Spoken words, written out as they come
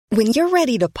When you're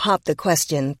ready to pop the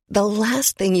question, the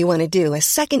last thing you want to do is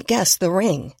second-guess the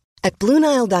ring. At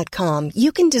BlueNile.com,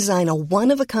 you can design a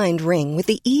one-of-a-kind ring with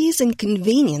the ease and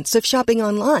convenience of shopping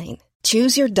online.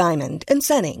 Choose your diamond and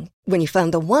setting. When you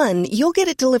find the one, you'll get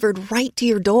it delivered right to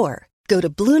your door. Go to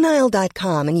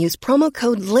BlueNile.com and use promo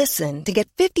code LISTEN to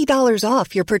get $50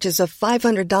 off your purchase of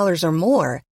 $500 or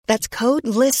more. That's code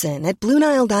LISTEN at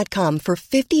BlueNile.com for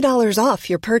 $50 off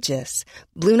your purchase.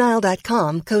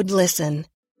 BlueNile.com, code LISTEN.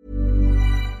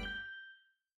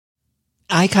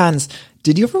 Icons.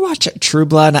 Did you ever watch True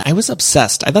Blood? I was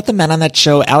obsessed. I thought the men on that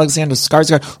show, Alexander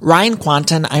Skarsgård, Ryan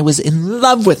Kwanten, I was in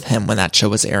love with him when that show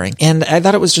was airing. And I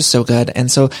thought it was just so good.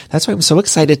 And so that's why I'm so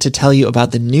excited to tell you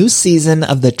about the new season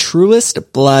of the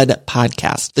Truest Blood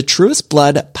podcast. The Truest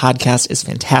Blood podcast is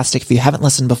fantastic. If you haven't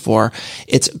listened before,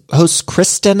 it's hosts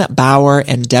Kristen Bauer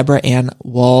and Deborah Ann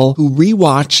Woll, who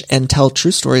rewatch and tell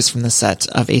true stories from the set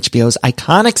of HBO's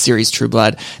iconic series True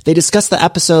Blood. They discuss the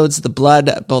episodes, the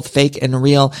blood, both fake and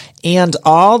real, and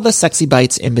all the sexy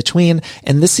bites in between.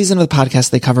 And this season of the podcast,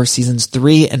 they cover seasons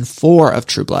 3 and 4 of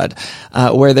True Blood,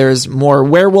 where there's more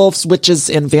werewolves, witches,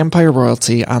 and vampire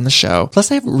royalty on the show. Plus,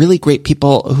 they have really great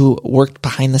people who worked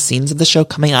behind the scenes of the show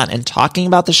coming on and talking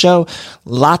about the show.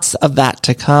 Lots of that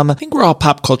to come. I think we're all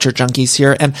pop culture junkies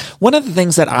here. And one of the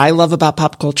things that I love about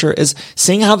pop culture is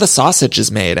seeing how the sausage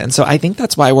is made. And so I think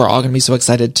that's why we're all going to be so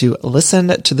excited to listen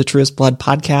to the Truest Blood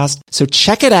podcast. So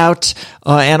check it out.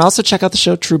 And also check out the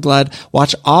show True Blood.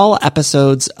 Watch all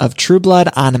episodes of True Blood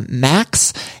on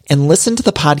Max and listen to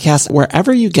the podcast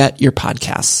wherever you get your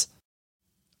podcasts.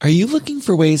 Are you looking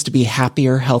for ways to be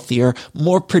happier, healthier,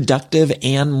 more productive,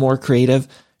 and more creative?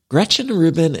 Gretchen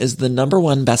Rubin is the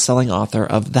 #1 best-selling author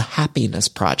of The Happiness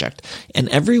Project, and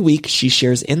every week she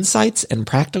shares insights and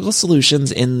practical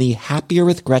solutions in the Happier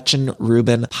with Gretchen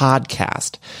Rubin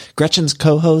podcast. Gretchen's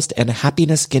co-host and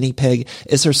happiness guinea pig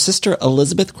is her sister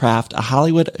Elizabeth Kraft, a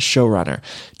Hollywood showrunner.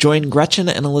 Join Gretchen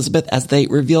and Elizabeth as they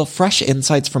reveal fresh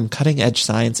insights from cutting-edge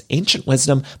science, ancient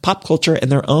wisdom, pop culture, and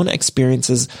their own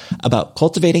experiences about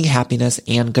cultivating happiness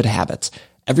and good habits.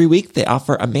 Every week, they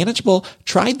offer a manageable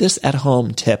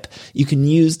try-this-at-home tip you can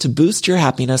use to boost your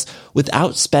happiness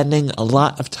without spending a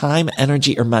lot of time,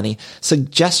 energy, or money.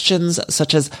 Suggestions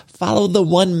such as follow the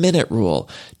 1-minute rule,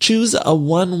 choose a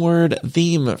one-word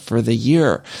theme for the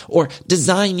year, or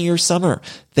design your summer.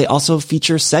 They also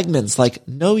feature segments like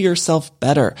Know Yourself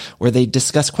Better, where they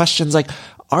discuss questions like,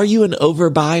 are you an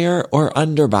overbuyer or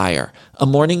underbuyer? A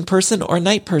morning person or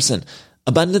night person?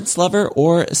 Abundance lover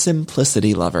or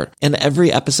simplicity lover. And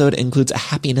every episode includes a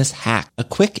happiness hack, a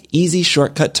quick, easy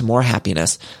shortcut to more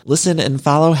happiness. Listen and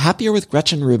follow Happier with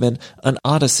Gretchen Rubin, an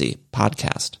Odyssey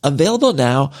podcast. Available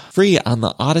now, free on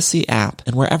the Odyssey app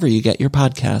and wherever you get your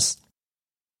podcasts.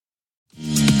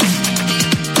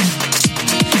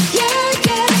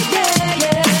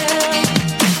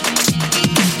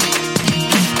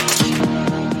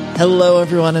 Hello,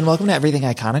 everyone, and welcome to Everything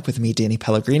Iconic with me, Danny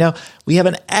Pellegrino. We have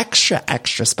an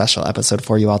extra special episode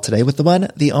for you all today with the one,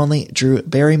 the only Drew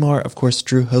Barrymore. Of course,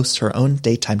 Drew hosts her own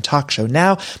daytime talk show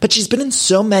now, but she's been in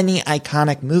so many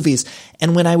iconic movies.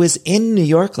 And when I was in New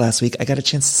York last week, I got a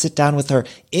chance to sit down with her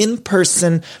in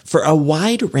person for a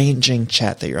wide-ranging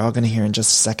chat that you're all going to hear in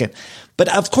just a second.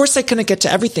 But of course I couldn't get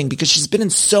to everything because she's been in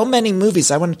so many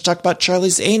movies. I wanted to talk about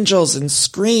Charlie's Angels and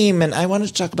Scream, and I wanted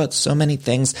to talk about so many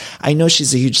things. I know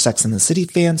she's a huge Sex and the City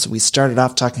fan, so we started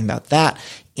off talking about that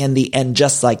and the And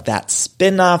Just Like That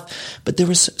spinoff, but there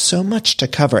was so much to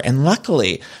cover. And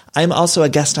luckily, I'm also a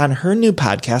guest on her new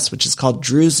podcast, which is called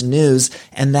Drew's News,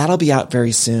 and that'll be out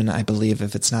very soon, I believe,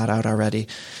 if it's not out already.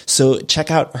 So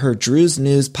check out her Drew's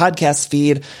News podcast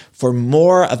feed for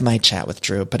more of my chat with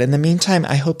Drew. But in the meantime,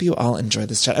 I hope you all enjoy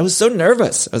this chat. I was so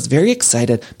nervous. I was very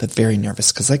excited, but very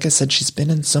nervous because, like I said, she's been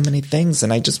in so many things,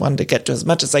 and I just wanted to get to as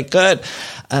much as I could.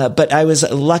 But I was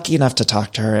lucky enough to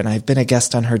talk to her, and I've been a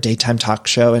guest on her daytime talk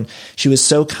show, and she was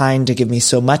so kind to give me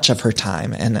so much of her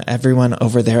time. And everyone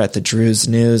over there at the Drew's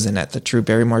News and at the Drew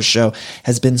Barrymore show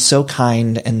has been so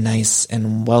kind and nice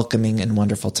and welcoming and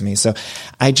wonderful to me. So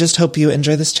I just hope you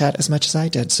enjoy this chat as much as I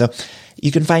did. So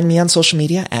you can find me on social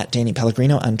media at Danny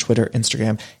Pellegrino on Twitter,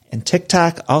 Instagram, and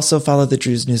TikTok. Also follow the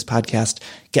Drew's News podcast.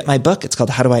 Get my book. It's called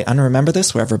How Do I Unremember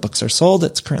This? Wherever books are sold.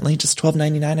 It's currently just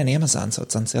 $12.99 on Amazon, so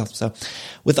it's on sale. So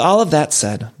with all of that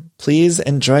said, please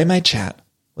enjoy my chat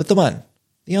with the one,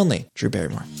 the only Drew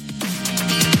Barrymore.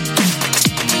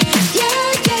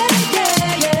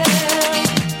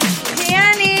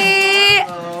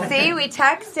 We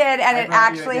texted and it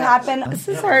actually happened. This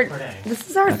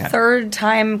is our third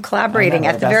time collaborating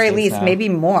at the very least, maybe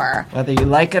more. Whether you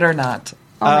like it or not.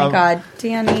 Oh my God,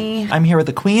 Danny. I'm here with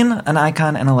the queen, an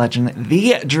icon, and a legend,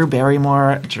 the Drew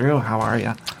Barrymore. Drew, how are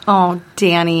you? Oh,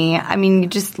 Danny. I mean, you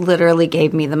just literally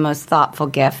gave me the most thoughtful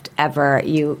gift ever.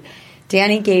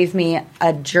 Danny gave me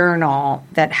a journal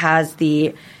that has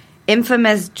the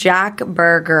infamous Jack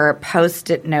Berger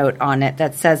Post-it note on it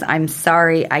that says, "I'm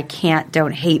sorry, I can't,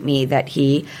 don't hate me," that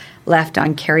he left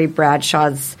on Carrie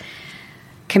Bradshaw's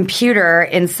computer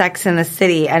in Sex and the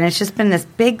City. And it's just been this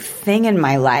big thing in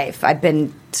my life. I've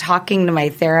been talking to my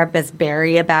therapist,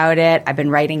 Barry, about it. I've been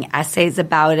writing essays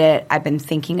about it. I've been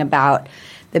thinking about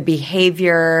the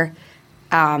behavior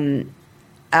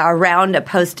around a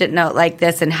Post-it note like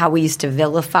this and how we used to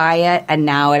vilify it. And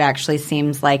now it actually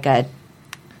seems like a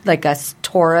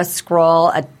Torah scroll,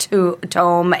 a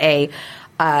tome, an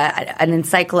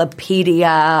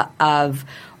encyclopedia of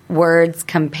words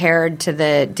compared to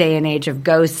the day and age of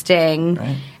ghosting.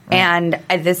 Right. And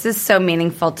this is so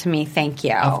meaningful to me. Thank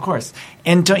you. Of course.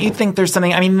 And don't you think there's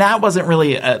something, I mean, that wasn't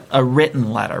really a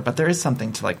written letter, but there is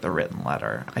something to like the written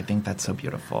letter. I think that's so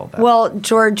beautiful. Well,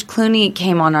 George Clooney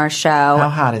came on our show. How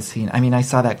hot is he? I mean, I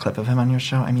saw that clip of him on your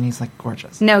show. I mean, he's like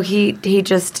gorgeous. No, he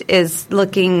just is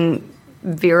looking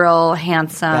virile,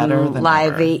 handsome,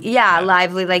 lively. Yeah,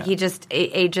 lively. Like he just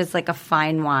ages like a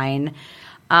fine wine.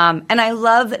 And I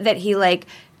love that he like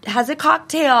has a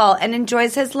cocktail and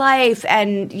enjoys his life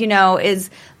and, you know, is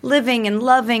living and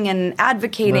loving and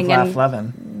advocating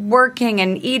working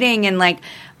and eating. And like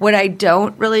what I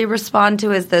don't really respond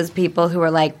to is those people who are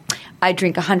like, I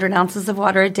drink 100 ounces of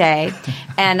water a day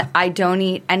and I don't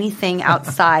eat anything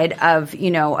outside of, you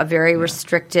know, a very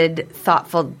restricted,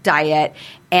 thoughtful diet.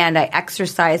 And I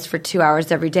exercise for 2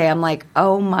 hours every day. I'm like,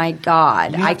 oh my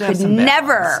God, I could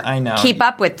never keep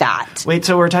up with that. Wait,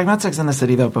 so we're talking about Sex and the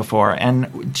City though before.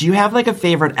 And do you have like a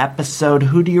favorite episode?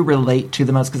 Who do you relate to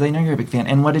the most? Because I know you're a big fan.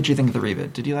 And what did you think of the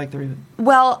reboot? Did you like the reboot?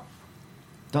 Well,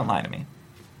 don't lie to me.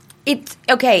 It's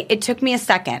okay. It took me a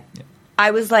second. Yeah.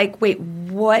 I was like, wait,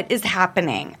 what is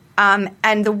happening?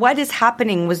 And the what is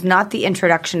happening was not the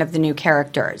introduction of the new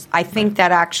characters. I think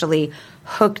that actually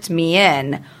hooked me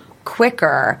in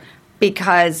quicker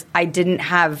because I didn't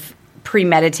have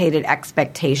premeditated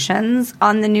expectations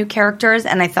on the new characters,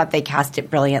 and I thought they cast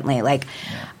it brilliantly. Like,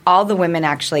 all the women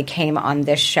actually came on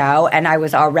this show, and I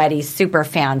was already super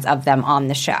fans of them on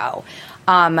the show.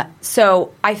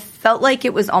 So I felt like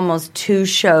it was almost two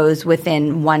shows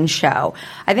within one show.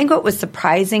 I think what was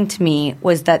surprising to me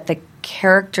was that the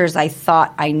characters I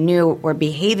thought I knew were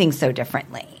behaving so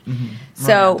differently. Mm-hmm.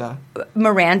 So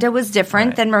Miranda was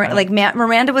different than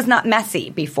Miranda was not messy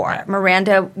before. Right.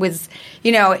 Miranda was,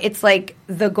 you know, it's like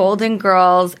the Golden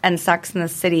Girls and Sex and the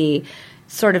City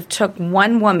sort of took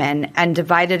one woman and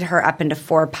divided her up into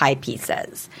 4 pie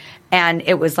pieces. And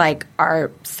it was like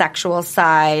our sexual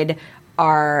side,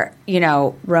 our, you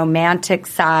know, romantic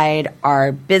side,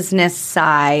 our business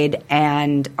side,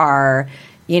 and our,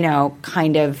 you know,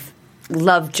 kind of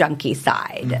love junkie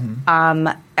side,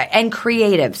 and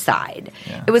creative side.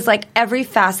 Yeah. It was like every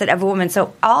facet of a woman.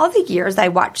 So all the years I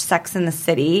watched Sex and the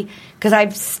City, because I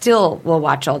still will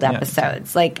watch old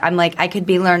episodes. Like, I'm like, I could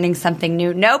be learning something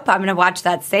new. Nope, I'm going to watch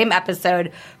that same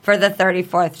episode for the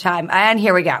 34th time. And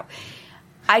here we go.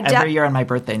 Every year on my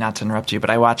birthday, not to interrupt you, but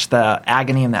I watch the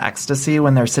agony and the ecstasy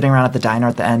when they're sitting around at the diner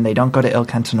at the end. They don't go to Il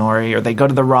Cantonori or they go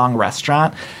to the wrong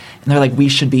restaurant. And they're like, we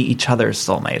should be each other's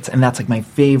soulmates. And that's like my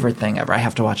favorite thing ever. I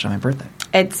have to watch it on my birthday.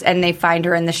 And they find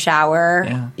her in the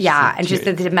shower. Yeah. And just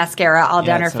the mascara all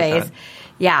down her face. Sad.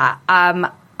 Yeah.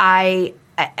 I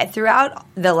throughout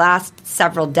the last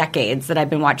several decades that I've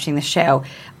been watching the show,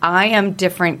 I am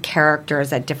different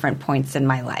characters at different points in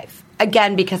my life.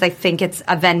 Again, because I think it's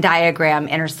a Venn diagram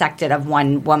intersected of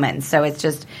one woman. So it's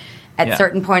just at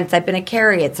certain points I've been a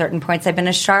Carrie, at certain points I've been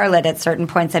a Charlotte, at certain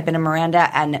points I've been a Miranda,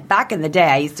 and back in the day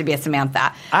I used to be a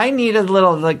Samantha. I need a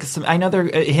little, like, I know they're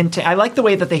hinting, I like the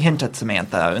way that they hint at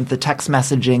Samantha and the text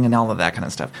messaging and all of that kind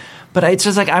of stuff. But it's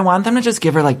just like, I want them to just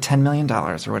give her like $10 million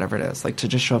or whatever it is, like to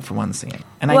just show up for one scene.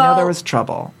 And I know there was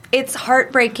trouble. It's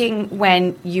heartbreaking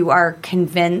when you are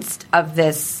convinced of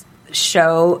this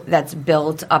show that's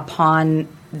built upon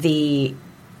the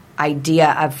idea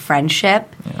of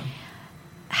friendship. Yeah.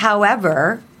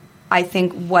 However, I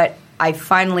think what I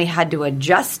finally had to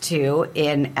adjust to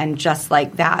and just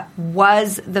like that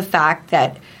was the fact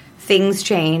that things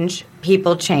change,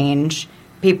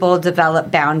 people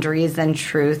develop boundaries and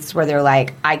truths where they're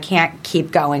like, I can't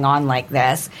keep going on like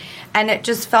this. And it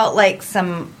just felt like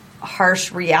some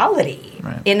harsh reality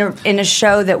in a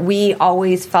show that we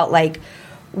always felt like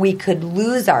we could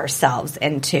lose ourselves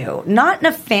into. Not in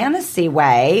a fantasy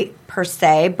way, per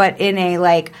se, but in a,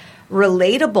 like,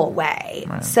 relatable way.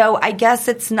 Right. So I guess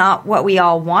it's not what we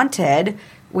all wanted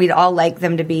we'd all like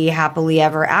them to be happily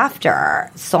ever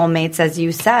after. Soulmates, as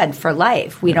you said, for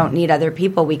life. We don't need other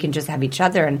people. We can just have each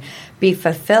other and be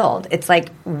fulfilled. It's like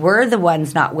we're the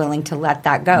ones not willing to let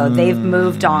that go. They've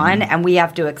moved on, and we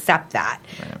have to accept that.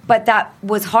 Right. But that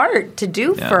was hard to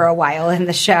do for a while in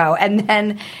the show. And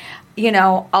then,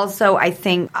 also I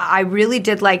think I really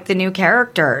did like the new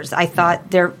characters. I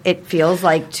thought it feels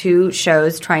like two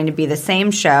shows trying to be the same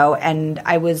show, and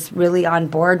I was really on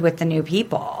board with the new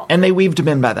people. And they weaved them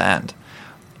in by the end.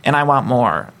 And I want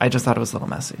more. I just thought it was a little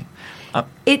messy.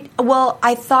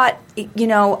 I thought,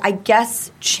 I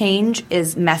guess change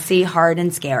is messy, hard,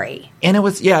 and scary. And it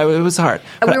was hard.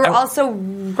 We were also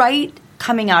right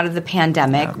coming out of the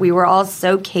pandemic. Yeah. We were all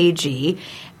so cagey,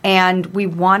 and we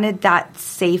wanted that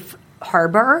safe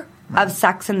harbor of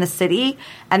Sex in the City,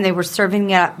 and they were serving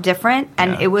it up different,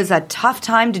 and it was a tough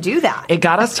time to do that. It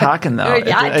got us talking, though. It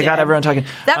got everyone talking.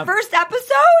 That first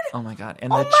episode? Oh, my God.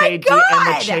 And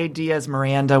the Che Diaz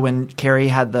Miranda when Carrie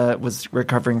was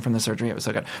recovering from the surgery. It was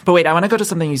so good. But wait, I want to go to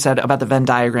something you said about the Venn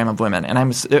diagram of women, and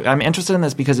I'm interested in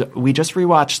this because we just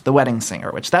rewatched The Wedding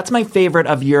Singer, which that's my favorite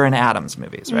of Urian Adams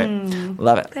movies, right?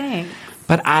 Love it. Thanks.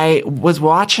 But I was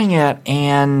watching it,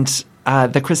 and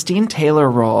the Christine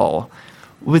Taylor role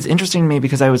was interesting to me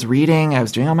because I was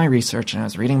doing all my research, and I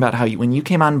was reading about how when you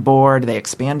came on board, they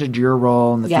expanded your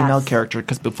role in the female character.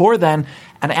 Because before then,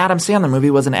 an Adam Sandler movie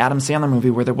was an Adam Sandler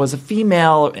movie where there was a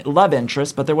female love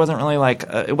interest, but there wasn't really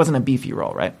it wasn't a beefy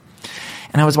role, right?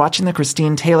 And I was watching the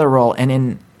Christine Taylor role, and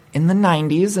in the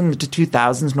 90s and the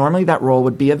 2000s, normally that role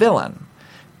would be a villain.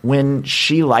 When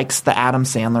she likes the Adam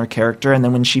Sandler character, and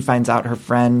then when she finds out her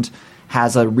friend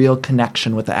has a real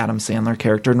connection with the Adam Sandler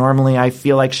character, normally I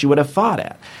feel like she would have fought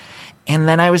it. And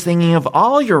then I was thinking of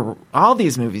all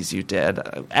these movies you did,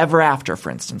 Ever After, for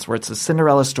instance, where it's a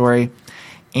Cinderella story,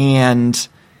 and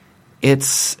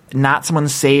it's not someone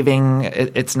saving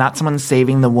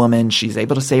the woman. She's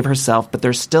able to save herself, but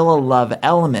there's still a love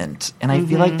element. And I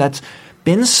feel like that's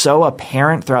been so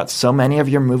apparent throughout so many of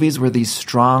your movies, where these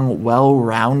strong,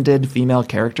 well-rounded female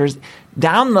characters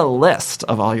down the list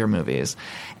of all your movies.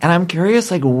 And I'm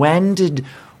curious, when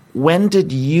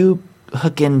did you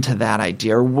hook into that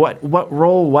idea? Or what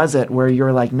role was it where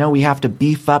you're like, no, we have to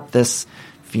beef up this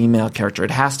female character. It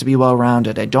has to be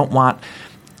well-rounded. I don't want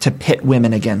to pit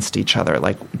women against each other.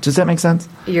 Does that make sense?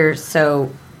 You're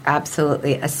so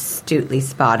absolutely astutely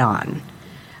spot on.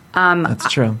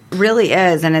 That's true. It really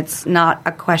is, and it's not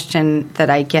a question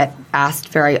that I get asked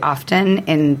very often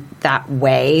in that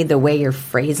way, the way you're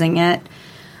phrasing it.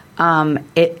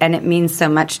 It means so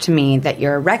much to me that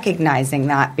you're recognizing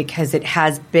that, because it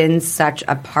has been such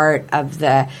a part of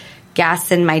the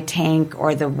gas in my tank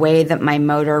or the way that my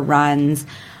motor runs.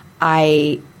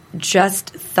 I just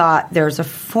thought there's a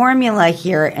formula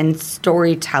here in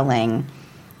storytelling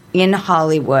in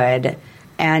Hollywood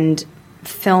and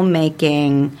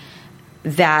filmmaking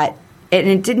that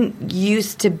it didn't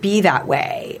used to be that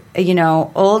way.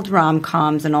 Old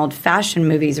rom-coms and old-fashioned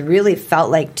movies really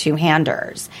felt like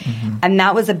two-handers. And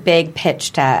that was a big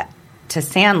pitch to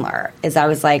Sandler, is I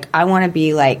was like, I want to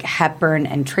be like Hepburn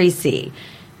and Tracy.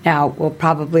 Now, we'll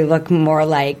probably look more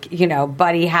like,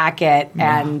 Buddy Hackett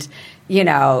and,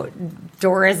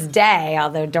 Doris Day,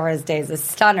 although Doris Day is a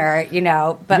stunner,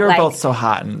 but you're both so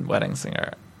hot in Wedding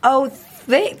Singer. Oh,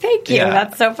 thank you. Yeah.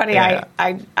 That's so funny. Yeah.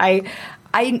 I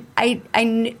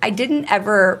didn't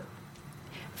ever.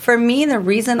 For me, the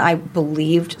reason I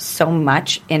believed so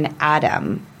much in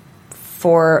Adam,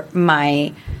 for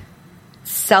my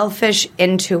selfish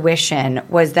intuition,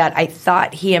 was that I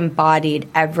thought he embodied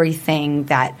everything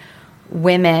that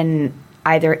women,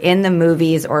 either in the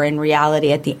movies or in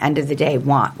reality at the end of the day,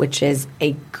 want, which is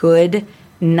a good,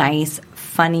 nice,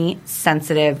 funny,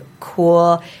 sensitive,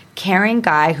 cool, caring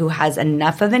guy who has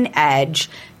enough of an edge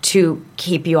to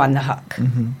keep you on the hook.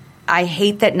 I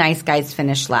hate that nice guys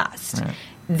finish last. Right.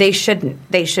 They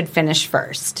shouldn't. They should finish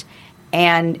first.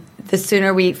 And the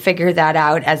sooner we figure that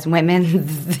out as women,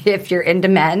 if you're into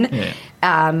men,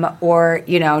 or,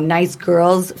 nice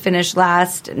girls finish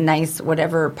last, nice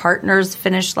whatever partners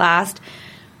finish last,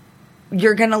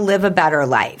 you're going to live a better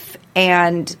life.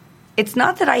 And it's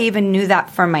not that I even knew that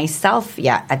for myself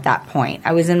yet at that point.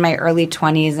 I was in my early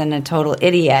 20s and a total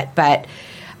idiot, but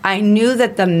I knew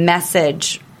that the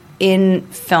message in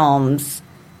films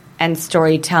and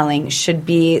storytelling should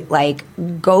be like,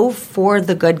 go for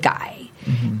the good guy.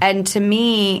 And to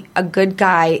me, a good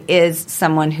guy is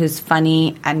someone who's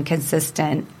funny and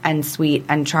consistent and sweet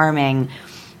and charming,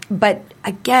 but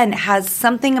again, has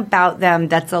something about them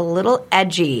that's a little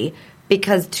edgy,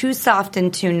 because too soft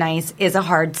and too nice is a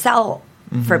hard sell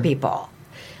for people.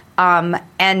 And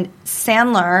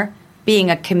Sandler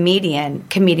being a comedian,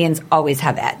 comedians always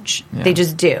have edge. Yeah. They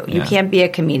just do. You Yeah. can't be a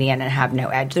comedian and have no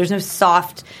edge. There's no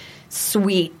soft,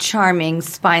 sweet, charming,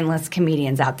 spineless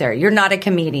comedians out there. You're not a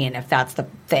comedian if that's the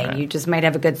thing. Right. You just might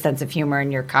have a good sense of humor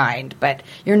and you're kind, but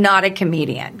you're not a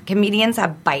comedian. Comedians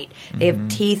have bite. They have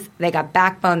teeth. They got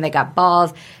backbone. They got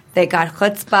balls. They got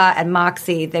chutzpah and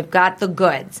moxie. They've got the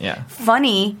goods. Yeah.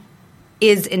 Funny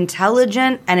is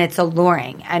intelligent and it's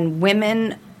alluring. And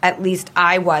women, at least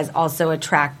I was, also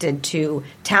attracted to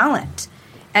talent.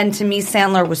 And to me,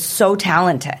 Sandler was so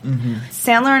talented.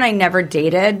 Sandler and I never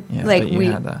dated. Yeah, like but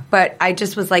you had that. but I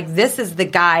just was like, this is the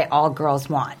guy all girls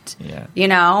want. Yeah. You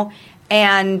know?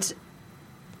 And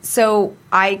so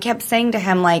I kept saying to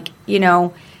him, like, you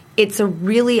know, it's a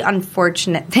really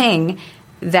unfortunate thing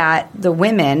that the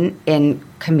women in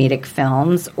comedic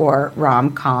films or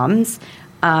rom-coms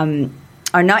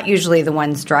are not usually the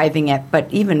ones driving it,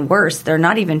 but even worse, they're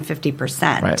not even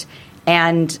 50%. Right.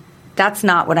 And that's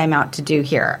not what I'm out to do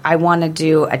here. I want to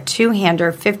do a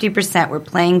two-hander, 50%. We're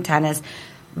playing tennis,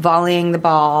 volleying the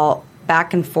ball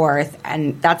back and forth,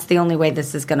 and that's the only way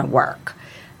this is going to work.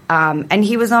 And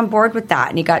he was on board with that,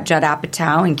 and he got Judd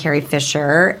Apatow and Carrie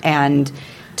Fisher and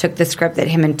took the script that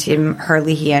him and Tim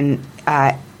Herlihy and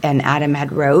Adam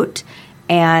had wrote,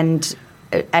 and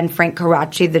Frank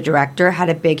Karachi, the director, had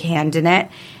a big hand in it,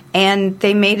 and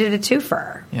they made it a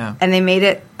twofer. Yeah. And they made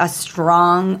it a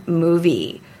strong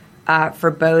movie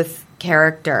for both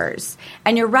characters.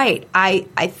 And you're right.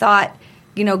 I thought,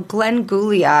 you know, Glenn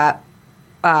Guglia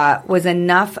was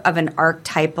enough of an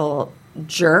archetypal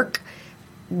jerk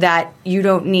that you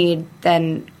don't need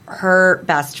then her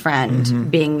best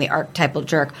friend being the archetypal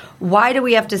jerk. Why do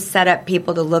we have to set up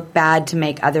people to look bad to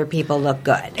make other people look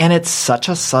good? And it's such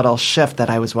a subtle shift that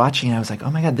I was watching and I was like,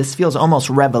 oh my God, this feels almost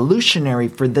revolutionary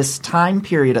for this time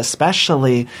period,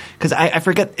 especially because I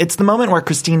forget, it's the moment where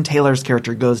Christine Taylor's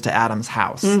character goes to Adam's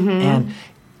house. And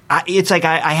it's like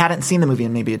I hadn't seen the movie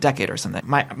in maybe a decade or something.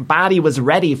 My body was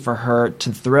ready for her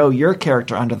to throw your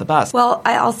character under the bus. Well,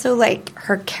 I also, like,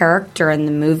 her character in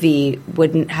the movie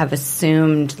wouldn't have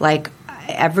assumed, like,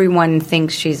 everyone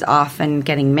thinks she's off and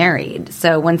getting married.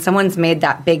 So when someone's made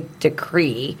that big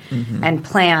decree and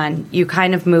plan, you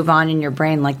kind of move on in your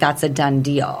brain like that's a done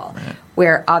deal. Right.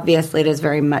 Where obviously it is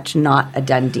very much not a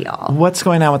done deal. What's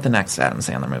going on with the next Adam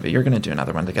Sandler movie? You're going to do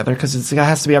another one together because it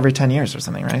has to be every 10 years or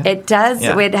something, right? It does.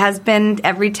 Yeah. It has been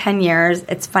every 10 years.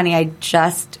 It's funny. I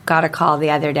just got a call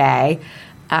the other day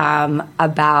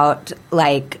about,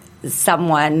 like,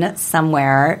 someone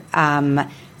somewhere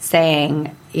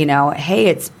saying, you know, hey,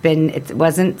 it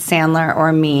wasn't Sandler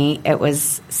or me. It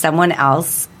was someone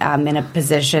else in a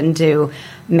position to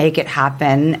make it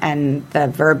happen. And the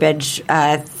verbiage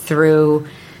through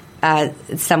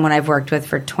someone I've worked with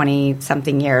for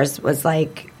 20-something years was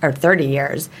like, or 30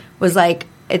 years, was like,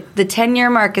 the 10-year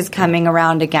mark is coming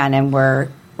around again, and we're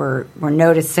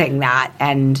noticing that.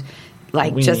 And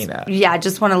like, we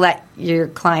just want to let your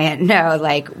client know,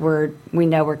 like, we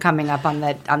know we're coming up on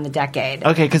the decade.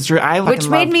 Okay, because which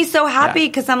made me so happy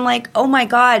because I'm like, oh my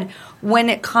God, when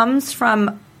it comes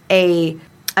from a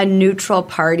neutral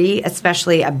party,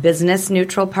 especially a business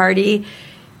neutral party,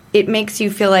 it makes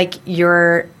you feel like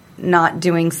you're not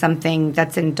doing something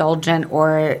that's indulgent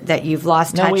or that you've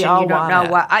lost touch and you don't know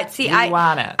what. I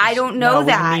want it. I don't know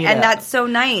that, and it. that's so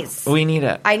nice. We need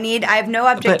it. I have no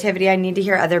objectivity. I need to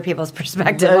hear other people's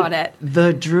perspective on it.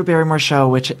 The Drew Barrymore show,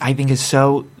 which I think is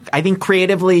I think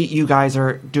creatively you guys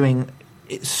are doing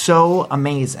so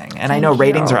amazing. And I know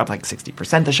ratings are up like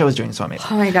 60%. The show is doing so amazing.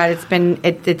 Oh my God,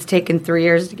 it's taken 3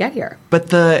 years to get here. But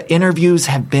the interviews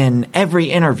every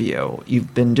interview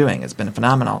you've been doing has been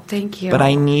phenomenal. Thank you. But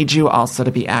I need you also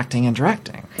to be acting and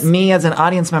directing. Me as an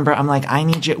audience member, I'm like, I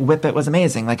need you. Whip It was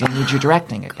amazing. Like, I need you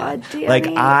directing again. God damn like,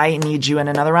 it. I need you in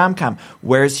another rom-com.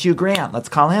 Where's Hugh Grant? Let's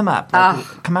call him up. Like,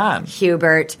 come on.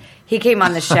 Hubert. He came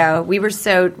on the show.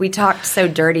 We talked so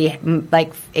dirty,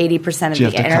 like 80%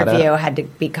 of the interview had to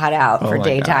be cut out for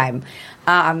daytime.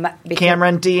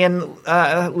 Cameron D and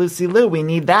Lucy Liu, we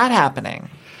need that happening.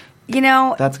 You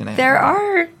know, that's gonna there happen.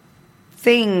 are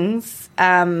things,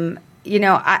 you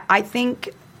know, I think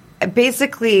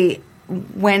basically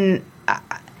when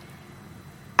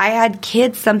I had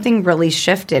kids, something really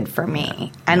shifted for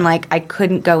me. And like, I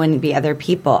couldn't go and be other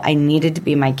people. I needed to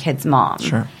be my kid's mom.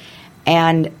 Sure.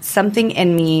 And something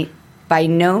in me by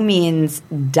no means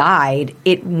died.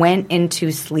 It went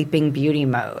into Sleeping Beauty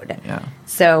mode. Yeah.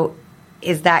 So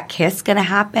is that kiss going to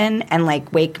happen and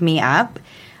like wake me up?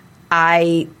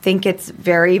 I think it's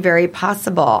very, very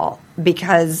possible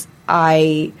because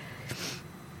there's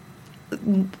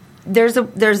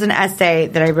an essay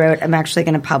that I wrote. I'm actually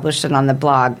going to publish it on the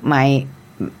blog. My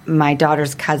my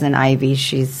daughter's cousin, Ivy,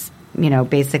 she's,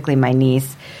 basically my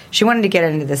niece. She wanted to get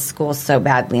into this school so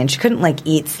badly, and she couldn't,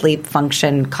 eat, sleep,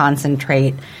 function,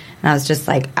 concentrate. And I was just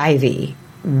like, Ivy,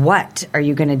 what are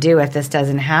you going to do if this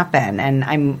doesn't happen? And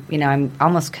I'm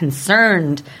almost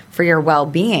concerned for your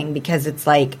well-being, because it's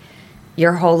like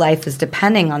your whole life is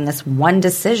depending on this one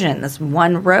decision, this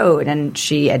one road. And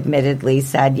she admittedly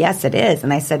said, yes, it is.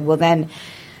 And I said, well, then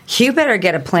you better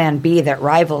get a plan B that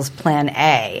rivals plan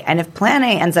A. And if plan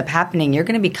A ends up happening, you're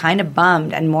going to be kind of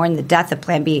bummed and mourn the death of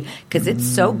plan B, because it's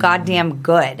so goddamn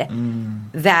good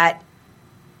that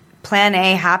plan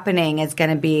A happening is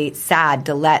going to be sad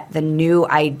to let the new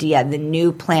idea, the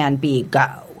new plan B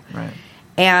go. Right.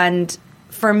 And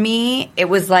for me, it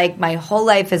was like my whole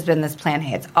life has been this plan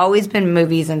A. It's always been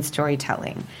movies and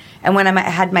storytelling. And when I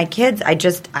had my kids, I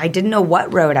didn't know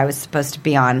what road I was supposed to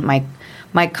be on.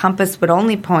 My compass would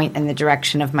only point in the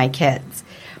direction of my kids.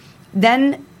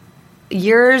 Then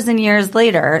years and years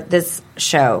later, this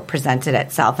show presented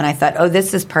itself, and I thought, oh,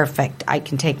 this is perfect. I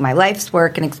can take my life's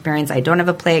work and experience. I don't have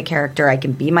to play a character. I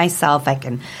can be myself. I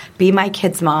can be my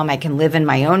kid's mom. I can live in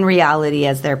my own reality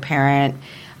as their parent.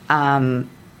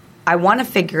 I want to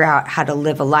figure out how to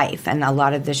live a life, and a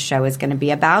lot of this show is going to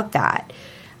be about that.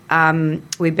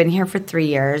 We've been here for 3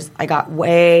 years. I got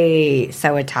way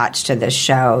so attached to this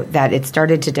show that it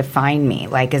started to define me,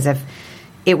 as if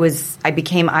I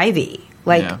became Ivy.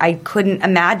 I couldn't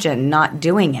imagine not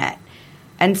doing it.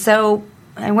 And so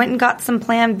I went and got some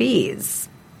plan Bs.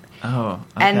 Oh,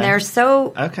 okay. And they're so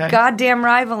goddamn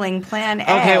rivaling plan A.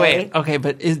 Okay, wait. Okay,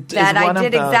 but is that one I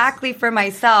did of those, exactly for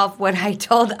myself what I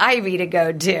told Ivy to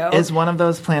go do. Is one of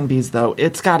those plan Bs, though,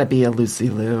 it's got to be a Lucy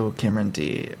Liu, Cameron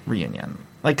D reunion.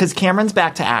 Because Cameron's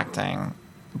back to acting.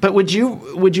 But would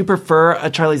you prefer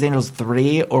a Charlie's Angels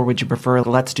 3, or would you prefer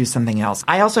Let's Do Something Else?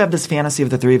 I also have this fantasy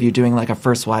of the three of you doing a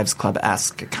First Wives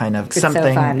Club-esque kind of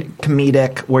something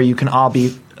comedic where you can all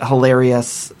be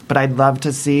hilarious. But I'd love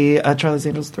to see a Charlie's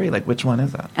Angels 3. Which one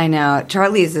is it? I know.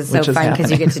 Charlie's is so fun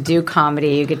because you get to do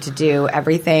comedy. You get to do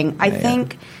everything. I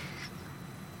think,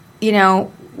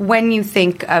 when you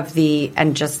think of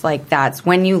and just like that's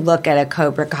when you look at a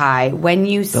Cobra Kai, when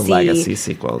you the see legacy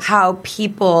sequels, how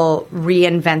people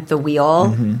reinvent the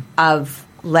wheel of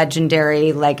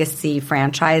legendary legacy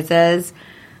franchises,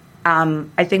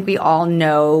 I think we all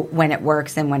know when it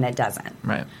works and when it doesn't.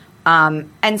 Right.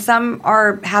 And some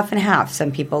are half and half.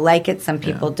 Some people like it, some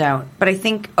people don't. But I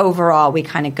think overall we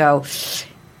kind of go,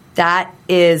 that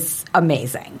is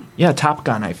amazing. Yeah, Top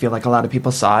Gun. I feel like a lot of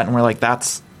people saw it and were like,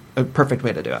 that's a perfect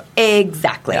way to do it.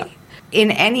 Exactly. Yeah. In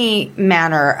any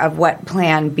manner of what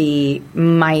Plan B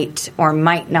might or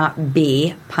might not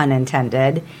be, pun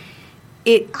intended,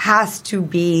 it has to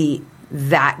be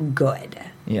that good.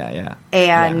 Yeah.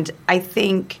 And I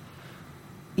think,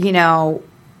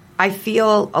 I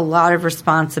feel a lot of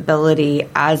responsibility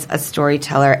as a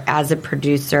storyteller, as a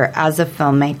producer, as a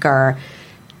filmmaker,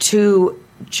 to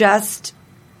just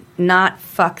not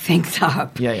fuck things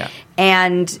up. Yeah.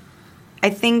 And I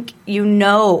think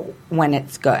when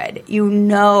it's good.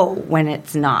 When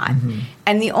it's not. Mm-hmm.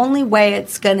 And the only way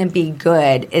it's going to be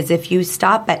good is if you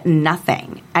stop at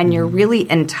nothing and you're really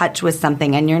in touch with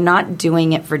something and you're not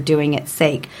doing it for doing its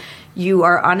sake. You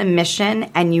are on a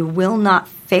mission and you will not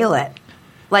fail it.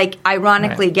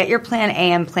 Ironically, get your plan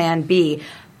A and plan B,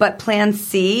 but plan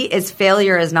C is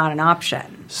failure is not an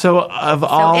option. So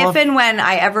if and when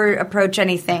I ever approach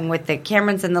anything with the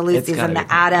Camerons and the Lucys and the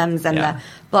Adams and the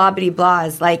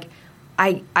blah-bitty-blahs,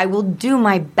 I will do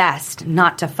my best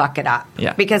not to fuck it up.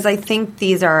 Yeah. Because I think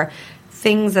these are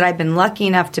things that I've been lucky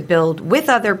enough to build with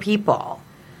other people,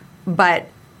 but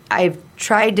I've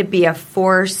tried to be a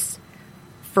force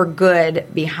for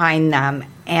good behind them.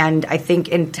 And I think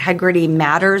integrity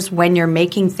matters when you're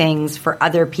making things for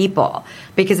other people.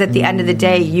 Because at the end of the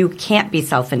day, you can't be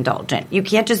self-indulgent. You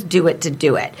can't just do it to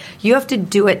do it. You have to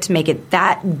do it to make it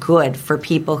that good for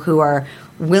people who are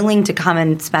willing to come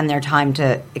and spend their time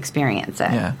to experience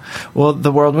it. Yeah. Well,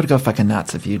 the world would go fucking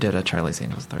nuts if you did a Charlie's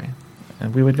Angels 3.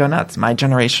 And we would go nuts. My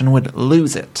generation would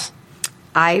lose it.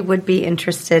 I would be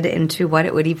interested into what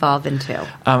it would evolve into.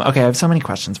 Okay, I have so many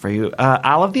questions for you.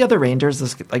 All of the Other Rangers,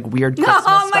 this weird Christmas special.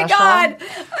 Oh my God!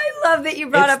 I love that you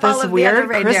brought up all of the Other Rangers.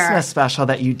 It's this weird Christmas special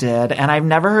that you did, and I've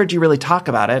never heard you really talk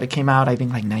about it. It came out, I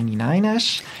think,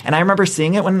 99-ish. And I remember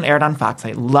seeing it when it aired on Fox.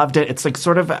 I loved it. It's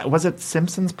was it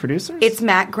Simpsons producers? It's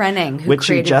Matt Groening who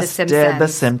created The Simpsons. Did The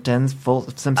Simpsons, Full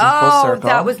Circle. Oh,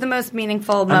 that was the most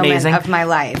meaningful moment of my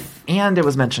life. And it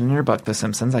was mentioned in your book, The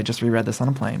Simpsons. I just reread this on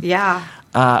a plane. Yeah.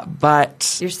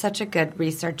 But you're such a good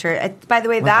researcher. By the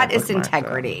way, that is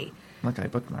integrity. Look, I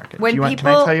bookmark it. When can I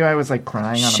people tell you I was like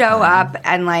crying on a show plane? up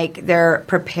and like they're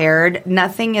prepared,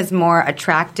 nothing is more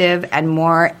attractive and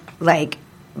more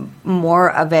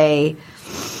of a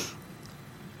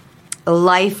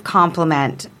life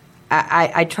compliment.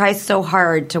 I try so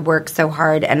hard to work so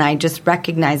hard, and I just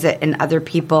recognize it in other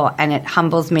people, and it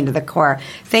humbles me to the core.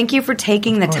 Thank you for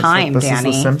taking the time, this Danny.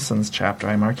 This is the Simpsons chapter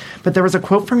I marked. But there was a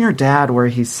quote from your dad where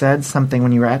he said something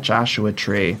when you were at Joshua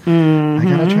Tree. I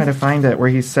gotta try to find it. Where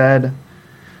he said,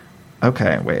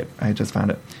 okay, wait, I just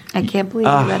found it. I can't believe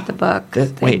you read the book.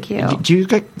 Thank you. Do you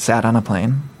get sad on a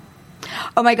plane?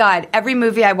 Oh my God. Every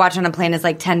movie I watch on a plane is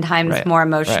like 10 times Right, more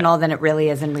emotional right. than it really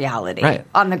is in reality. Right.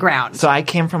 On the ground. So I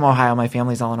came from Ohio. My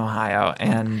family's all in Ohio.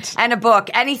 And a book,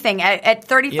 anything. At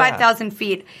 35,000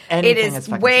 feet, Anything it is is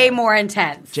fucking way sad. more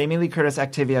intense. Jamie Lee Curtis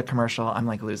Activia commercial, I'm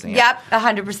like losing it. Yep,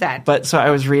 100%. But so I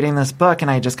was reading this book, and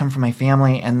I just come from my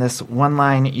family, and this one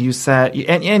line you said,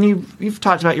 and you've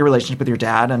talked about your relationship with your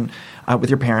dad and with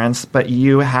your parents, but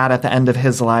you had at the end of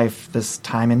his life this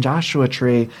time in Joshua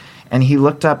Tree, and he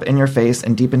looked up in your face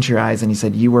and deep into your eyes, and he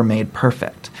said, "You were made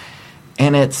perfect."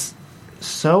 And it's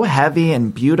so heavy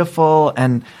and beautiful,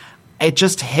 and it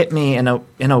just hit me in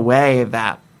a way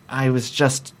that I was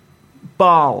just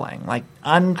bawling, like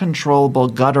uncontrollable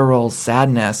guttural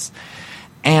sadness.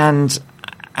 And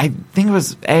I think it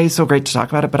was so great to talk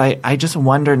about it, but I just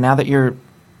wonder, now that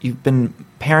you've been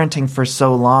parenting for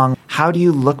so long, how do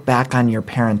you look back on your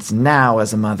parents now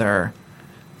as a mother?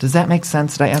 Does that make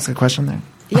sense? Did I ask a question there?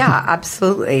 Yeah,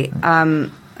 absolutely. I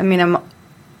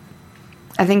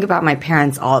think about my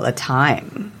parents all the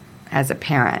time as a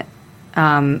parent.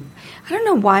 I don't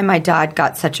know why my dad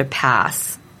got such a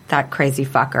pass, that crazy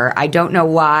fucker. I don't know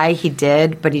why he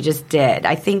did, but he just did.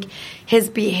 I think his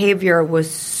behavior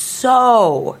was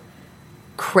so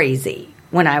crazy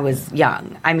when I was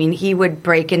young. I mean, he would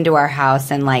break into our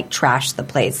house and like trash the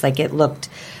place. Like it looked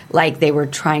like they were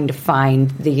trying to find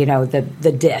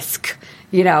the disc.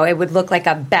 It would look like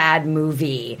a bad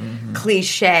movie,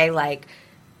 cliche, like,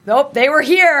 nope, they were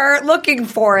here looking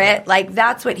for it. Like,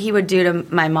 that's what he would do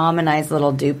to my mom and I's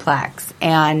little duplex.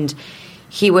 And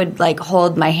he would, like,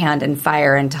 hold my hand in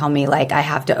fire and tell me, like, I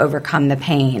have to overcome the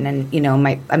pain. And,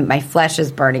 my flesh is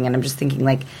burning. And I'm just thinking,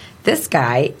 like, this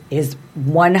guy is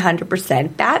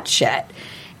 100% batshit.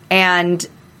 And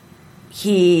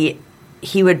he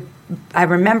would, I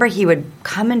remember he would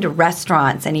come into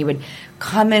restaurants and he would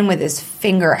come in with his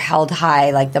finger held high,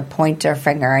 like the pointer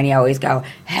finger, and he always go,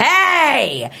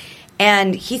 "Hey!"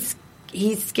 And he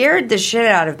scared the shit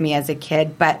out of me as a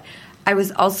kid, but I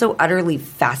was also utterly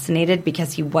fascinated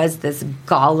because he was this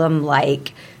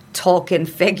Gollum-like Tolkien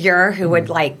figure who would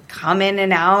like come in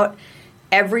and out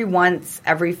every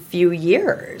few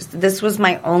years. This was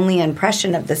my only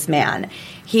impression of this man.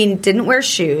 He didn't wear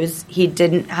shoes. He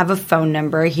didn't have a phone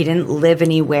number. He didn't live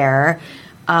anywhere.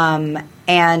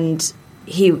 And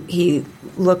he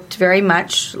looked very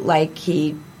much like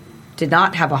he did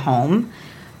not have a home.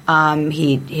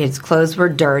 His clothes were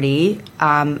dirty.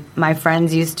 My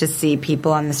friends used to see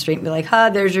people on the street and be like,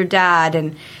 "Huh, there's your dad."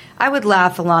 And I would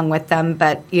laugh along with them,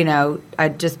 but,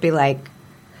 I'd just be like,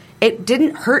 it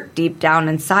didn't hurt deep down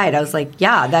inside. I was like,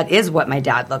 yeah, that is what my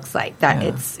dad looks like.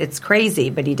 It's crazy,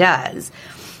 but he does.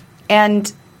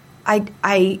 And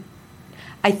I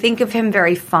think of him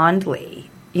very fondly.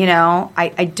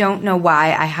 I don't know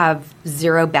why I have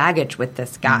zero baggage with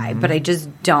this guy, but I just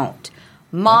don't.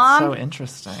 Mom, that's so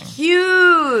interesting.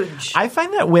 Huge. I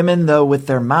find that women, though, with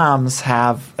their moms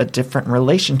have a different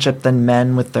relationship than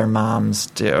men with their moms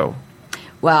do.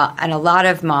 Well, and a lot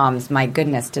of moms, my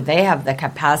goodness, do they have the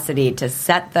capacity to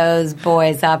set those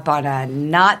boys up on a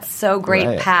not so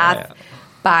great path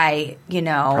by,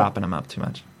 propping them up too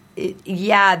much.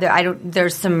 Yeah,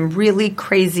 there's some really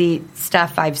crazy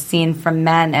stuff I've seen from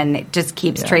men, and it just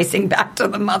keeps tracing back to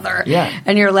the mother. Yeah.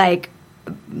 And you're like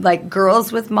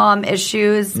girls with mom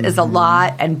issues is a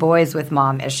lot, and boys with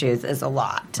mom issues is a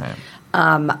lot. Right.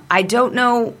 I don't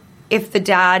know if the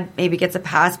dad maybe gets a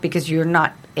pass because you're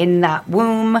not in that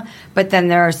womb, but then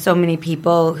there are so many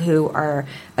people who are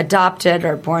adopted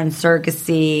or born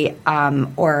surrogacy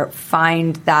or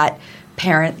find that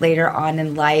parent later on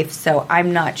in life. So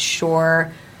I'm not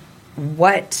sure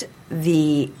what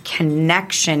the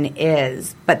connection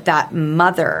is, but that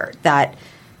mother, that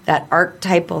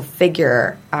archetypal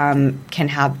figure can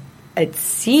have, it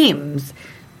seems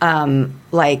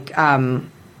like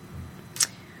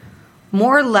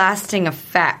more lasting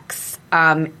effects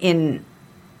in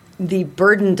the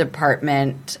burden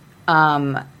department,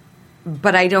 but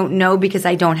I don't know because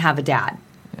I don't have a dad.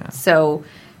 Yeah. So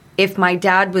if my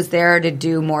dad was there to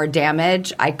do more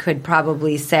damage, I could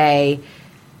probably say,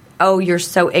 oh, you're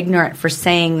so ignorant for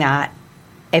saying that.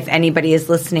 If anybody is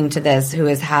listening to this who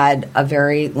has had a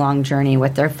very long journey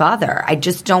with their father, I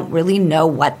just don't really know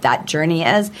what that journey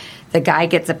is. The guy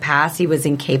gets a pass. He was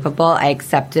incapable. I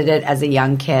accepted it as a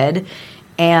young kid.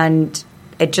 And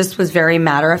it just was very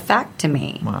matter of fact to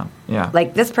me. Wow. Yeah.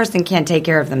 Like, this person can't take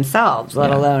care of themselves,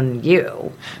 let alone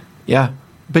you. Yeah.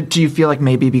 But do you feel like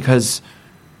maybe because,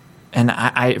 and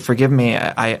I forgive me,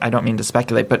 I don't mean to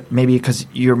speculate, but maybe because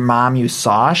your mom, you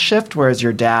saw a shift, whereas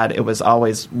your dad, it was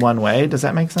always one way. Does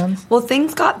that make sense? Well,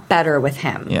 things got better with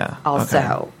him. Yeah. Also.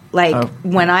 Okay. Like,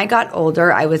 when I got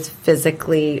older, I was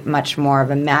physically much more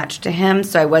of a match to him.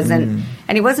 So I wasn't,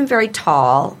 and he wasn't very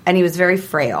tall, and he was very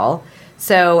frail.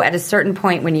 So at a certain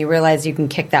point, when you realize you can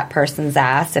kick that person's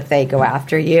ass if they go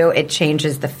after you, it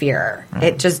changes the fear. Right.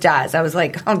 It just does. I was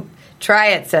like, oh,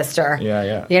 try it, sister.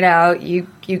 Yeah. You know, you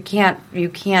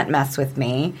can't mess with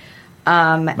me.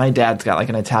 My dad's got like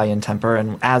an Italian temper,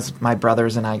 and as my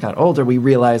brothers and I got older, we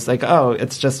realized like, oh,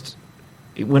 it's just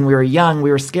when we were young, we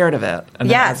were scared of it, and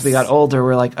then as we got older,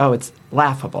 we're like, oh, it's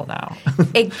laughable now.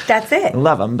 That's it. I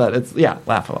love them, but it's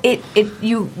laughable.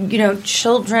 You know,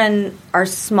 children are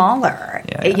smaller.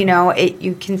 Yeah. You know,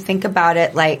 you can think about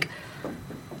it like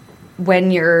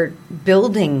when you're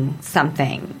building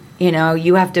something. You know,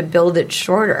 you have to build it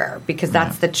shorter because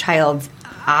that's the child's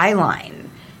eye line.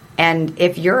 And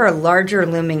if you're a larger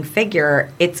looming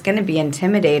figure, it's going to be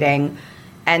intimidating.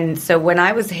 And so when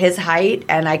I was his height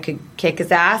and I could kick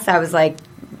his ass, I was like,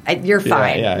 you're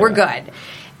fine. We're good.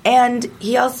 And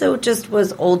he also just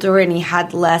was older and he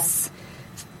had less,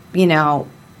 you know,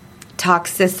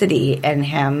 toxicity in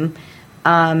him.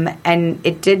 And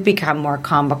it did become more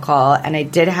comical, and I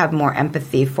did have more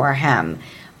empathy for him.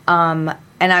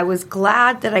 And I was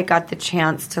glad that I got the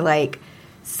chance to, like,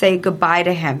 say goodbye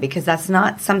to him, because that's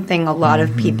not something a lot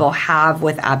of people have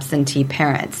with absentee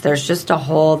parents. There's just a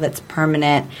hole that's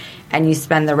permanent, and you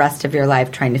spend the rest of your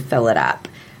life trying to fill it up.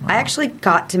 Wow. I actually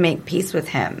got to make peace with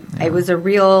him. Yeah. It was a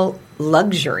real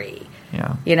luxury.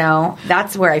 Yeah. You know,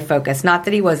 that's where I focused. Not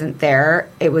that he wasn't there.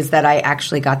 It was that I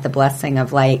actually got the blessing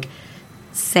of, like,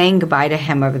 saying goodbye to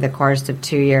him over the course of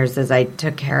 2 years as I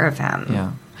took care of him.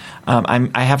 Yeah.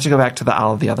 I have to go back to the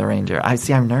Olive the Other Reindeer.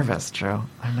 I'm nervous, Drew.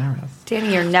 I'm nervous.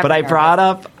 Danny, you're never. But I nervous.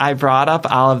 brought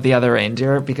up Olive the Other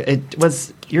Reindeer because it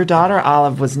was your daughter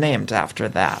Olive was named after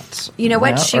that. You know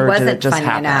what? She wasn't funny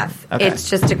happen? enough. Okay. It's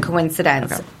just a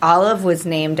coincidence. Okay. Olive was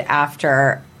named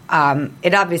after.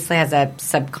 It obviously has a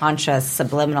subconscious,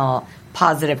 subliminal,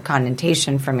 positive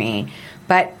connotation for me.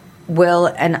 But Will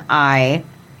and I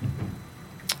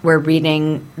were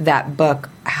reading that book,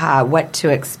 What to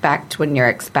Expect When You're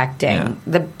Expecting,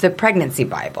 the pregnancy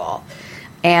Bible.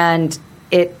 And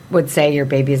it would say your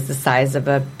baby is the size of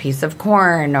a piece of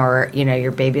corn, or, you know,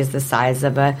 your baby is the size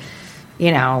of a,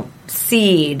 you know,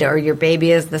 seed, or your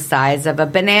baby is the size of a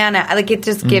banana. Like, it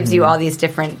just gives you all these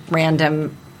different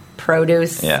random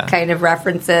produce kind of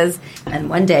references.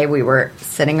 And one day we were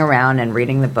sitting around and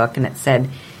reading the book, and it said,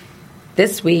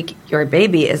 this week your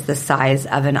baby is the size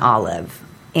of an olive.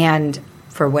 And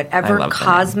for whatever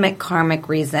cosmic, karmic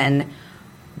reason,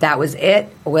 that was it.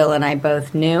 Will and I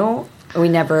both knew. We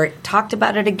never talked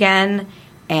about it again.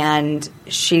 And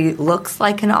she looks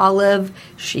like an olive.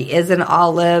 She is an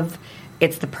olive.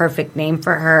 It's the perfect name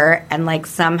for her. And, like,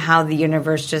 somehow the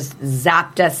universe just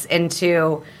zapped us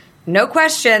into, no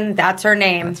question, that's her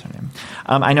name. That's her name.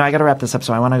 I know I got to wrap this up,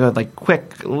 so I want to go like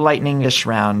quick lightning-ish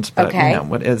round. But, you know,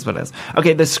 what is.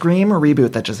 Okay, the Scream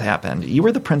reboot that just happened. You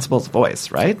were the principal's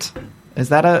voice, right? Is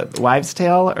that a wives'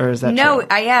 tale, or is that true?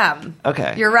 I am.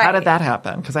 Okay. You're right. How did that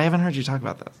happen? Because I haven't heard you talk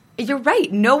about this. You're right.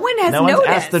 No one has noticed.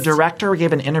 Asked. The director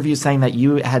gave an interview saying that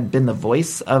you had been the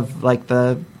voice of, like,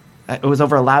 it was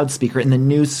over a loudspeaker in the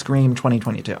new Scream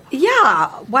 2022. Yeah.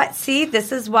 What? See,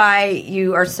 this is why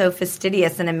you are so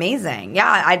fastidious and amazing.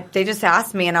 Yeah. They just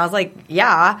asked me, and I was like,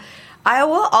 yeah. I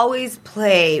will always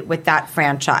play with that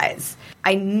franchise.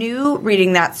 I knew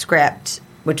reading that script,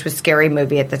 which was Scary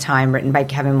Movie at the time, written by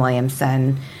Kevin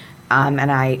Williamson,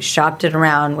 and I shopped it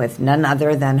around with none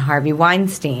other than Harvey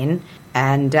Weinstein.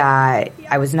 And I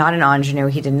was not an ingenue.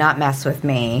 He did not mess with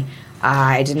me.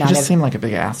 I did not have seemed like a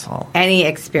big asshole. Any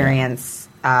experience.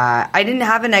 I didn't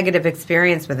have a negative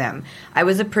experience with him. I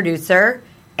was a producer,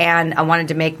 and I wanted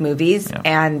to make movies,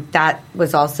 and that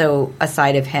was also a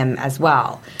side of him as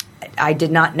well. I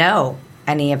did not know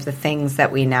any of the things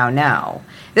that we now know.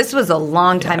 This was a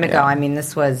long time ago. I mean,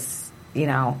 this was, you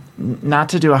know. Not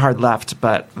to do a hard left,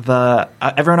 but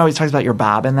everyone always talks about your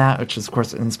bob in that, which is, of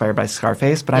course, inspired by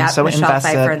Scarface. But I'm so Michelle invested.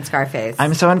 Pfeiffer and Scarface.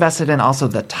 I'm so invested in also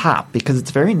the top, because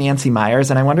it's very Nancy Meyers,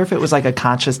 and I wonder if it was like a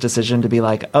conscious decision to be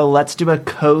like, oh, let's do a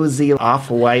cozy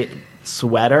off-white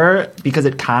sweater because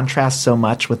it contrasts so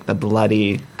much with the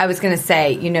bloody. I was going to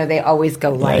say, they always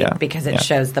go light because it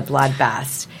shows the blood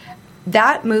best.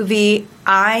 That movie,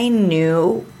 I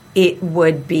knew it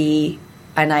would be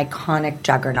an iconic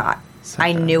juggernaut. So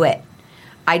I knew it.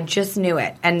 I just knew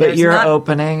it. But your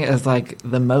opening is like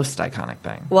the most iconic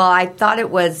thing. Well, I thought it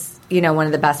was, one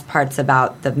of the best parts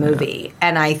about the movie. Yeah.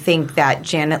 And I think that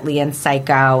Janet Leigh in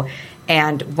Psycho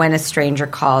and When a Stranger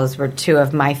Calls were two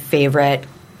of my favorite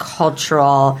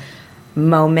cultural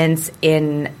moments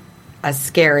in a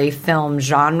scary film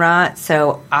genre.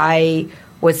 So I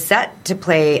was set to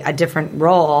play a different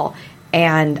role,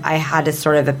 and I had a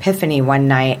sort of epiphany one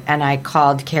night, and I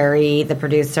called Carrie, the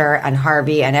producer, and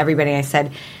Harvey and everybody. I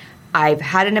said, I've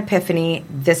had an epiphany.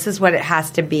 This is what it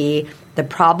has to be. The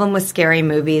problem with scary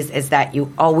movies is that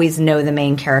you always know the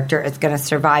main character is going to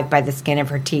survive by the skin of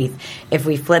her teeth. If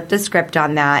we flip the script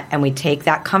on that and we take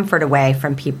that comfort away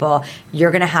from people,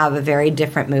 you're going to have a very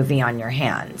different movie on your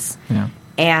hands. Yeah.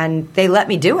 And they let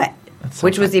me do it,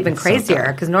 which was even crazier,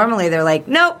 because normally they're like,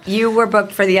 nope, you were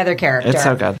booked for the other character. It's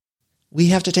so good. We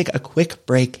have to take a quick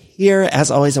break here.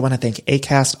 As always, I want to thank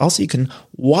Acast. Also, you can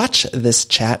watch this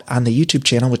chat on the YouTube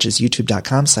channel, which is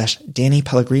youtube.com/Danny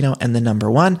Pellegrino and the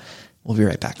number 1. We'll be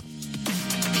right back.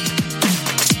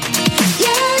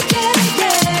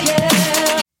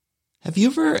 Have you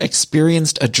ever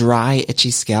experienced a dry,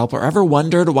 itchy scalp or ever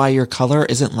wondered why your color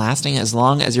isn't lasting as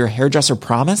long as your hairdresser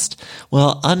promised?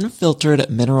 Well, unfiltered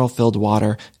mineral-filled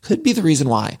water could be the reason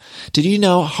why. Did you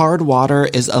know hard water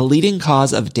is a leading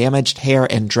cause of damaged hair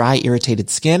and dry, irritated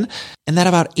skin? And that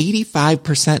about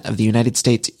 85% of the United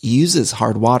States uses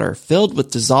hard water filled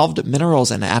with dissolved minerals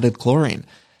and added chlorine.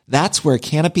 That's where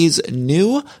Canopy's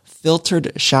new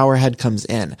filtered shower head comes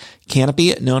in.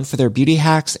 Canopy, known for their beauty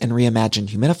hacks and reimagined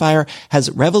humidifier,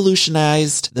 has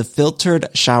revolutionized the filtered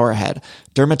shower head.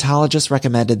 Dermatologists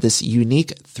recommended this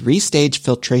unique 3-stage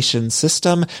filtration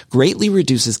system greatly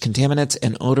reduces contaminants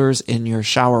and odors in your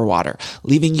shower water,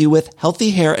 leaving you with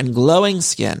healthy hair and glowing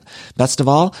skin. Best of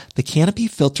all, the Canopy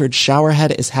filtered shower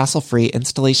head is hassle-free,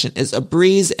 installation is a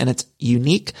breeze, and its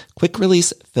unique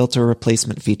quick-release filter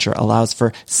replacement feature allows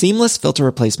for seamless filter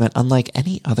replacement unlike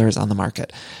any others on the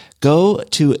market. Go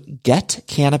to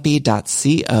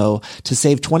getcanopy.co to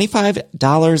save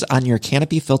 $25 on your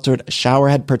Canopy filtered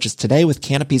showerhead purchase today with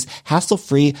Canopy's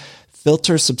hassle-free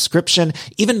filter subscription.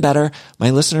 Even better,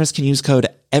 my listeners can use code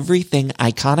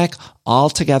EVERYTHINGICONIC, all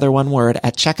together one word,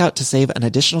 at checkout to save an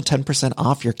additional 10%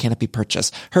 off your Canopy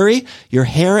purchase. Hurry, your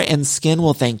hair and skin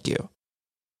will thank you.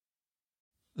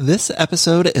 This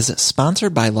episode is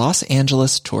sponsored by Los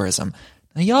Angeles Tourism.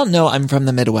 Now, y'all know I'm from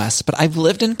the Midwest, but I've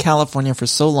lived in California for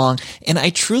so long, and I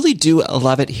truly do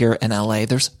love it here in LA.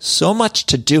 There's so much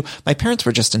to do. My parents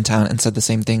were just in town and said the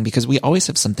same thing because we always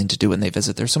have something to do when they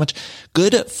visit. There's so much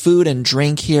good food and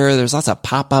drink here. There's lots of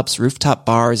pop-ups, rooftop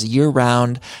bars,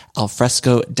 year-round, al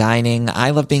fresco dining. I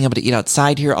love being able to eat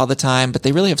outside here all the time, but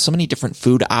they really have so many different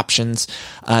food options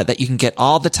that you can get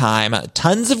all the time.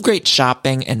 Tons of great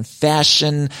shopping and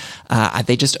fashion.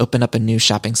 They just opened up a new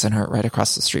shopping center right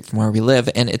across the street from where we live,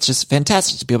 and it's just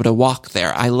fantastic to be able to walk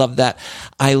there. I love that.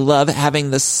 I love having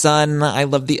the sun. I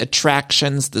love the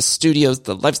attractions, the studios,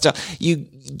 the lifestyle. You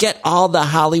get all the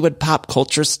Hollywood pop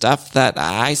culture stuff that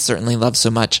I certainly love so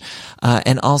much.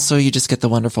 And also you just get the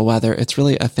wonderful weather. It's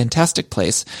really a fantastic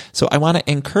place. So I want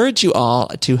to encourage you all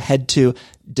to head to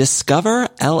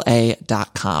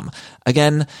discoverla.com.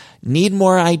 Again, need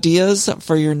more ideas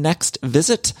for your next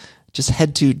visit? Just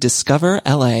head to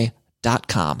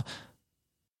discoverla.com.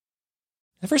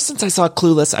 Ever since I saw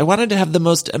Clueless, I wanted to have the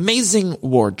most amazing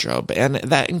wardrobe, and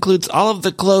that includes all of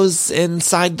the clothes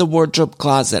inside the wardrobe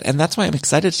closet, and that's why I'm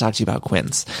excited to talk to you about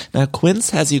Quince. Now,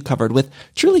 Quince has you covered with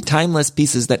truly timeless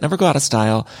pieces that never go out of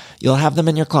style. You'll have them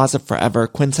in your closet forever.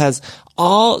 Quince has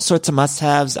all sorts of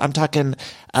must-haves. I'm talking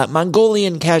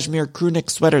Mongolian cashmere crewneck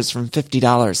sweaters from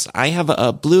 $50. I have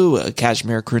a blue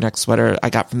cashmere crewneck sweater I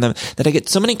got from them that I get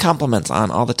so many compliments on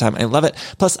all the time. I love it.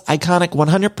 Plus, iconic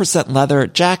 100% leather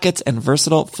jackets and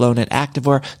versatile flow-knit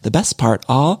activewear. The best part,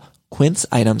 all Quince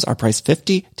items are priced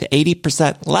 50 to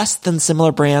 80% less than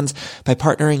similar brands. By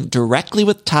partnering directly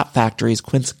with top factories,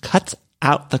 Quince cuts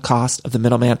out the cost of the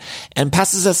middleman and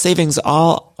passes us savings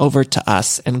all over to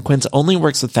us. And Quince only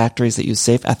works with factories that use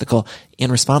safe, ethical,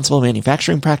 and responsible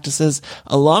manufacturing practices,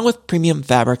 along with premium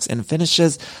fabrics and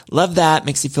finishes. Love that.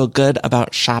 Makes you feel good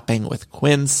about shopping with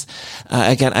Quince.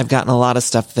 Again, I've gotten a lot of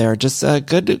stuff there. Just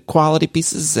good quality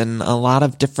pieces and a lot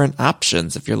of different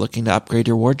options if you're looking to upgrade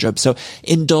your wardrobe. So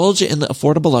indulge in the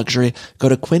affordable luxury. Go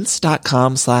to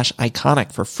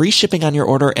quince.com/iconic for free shipping on your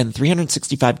order and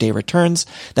 365-day returns.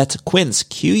 That's Quince,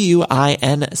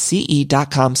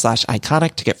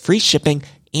 QUINCE.com/iconic to get free shipping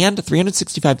and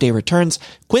 365-day returns.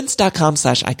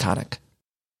 Quince.com/iconic.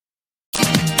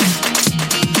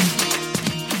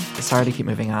 Sorry to keep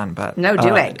moving on, but... No,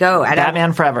 do it. Go.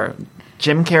 Batman Forever.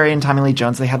 Jim Carrey and Tommy Lee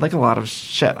Jones, they had like a lot of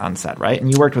shit on set, right?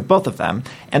 And you worked with both of them.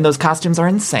 And those costumes are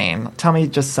insane. Tell me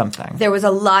just something. There was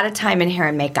a lot of time in hair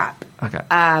and makeup. Okay.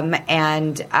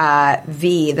 And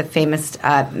V, the famous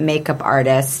makeup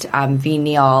artist, V.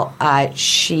 Neal,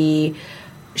 she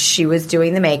was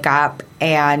doing the makeup.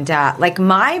 And like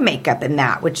my makeup in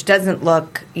that, which doesn't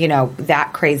look, that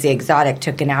crazy exotic,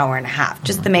 took an hour and a half.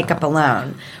 Just the makeup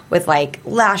alone with like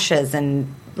lashes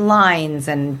and lines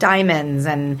and diamonds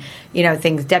and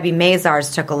things. Debbie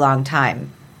Mazars took a long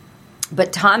time,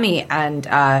 but Tommy and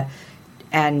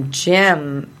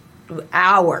Jim,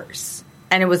 hours,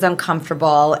 and it was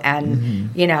uncomfortable.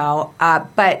 And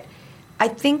but I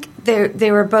think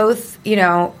they were both.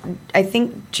 I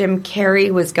think Jim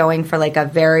Carrey was going for like a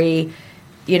very,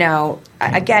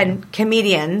 again,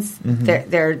 comedians.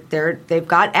 They've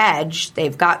got edge,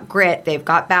 they've got grit, they've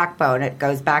got backbone. It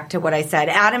goes back to what I said.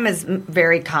 Adam is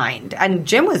very kind, and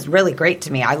Jim was really great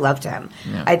to me. I loved him.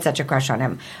 Yeah. I had such a crush on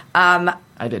him.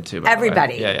 I did too.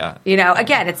 Everybody, yeah.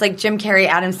 Again, it's like Jim Carrey,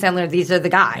 Adam Sandler. These are the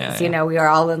guys. Yeah. We are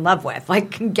all in love with.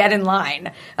 Like, get in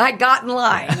line. I got in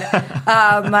line,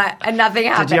 and nothing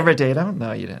happened. Did you ever date him?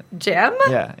 No, you didn't. Jim?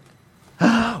 Yeah.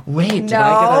 Wait, did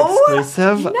I get an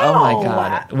exclusive? No. Oh my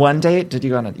god! One date? Did you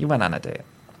go on a? You went on a date?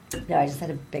 No, I just had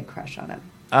a big crush on him.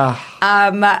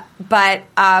 But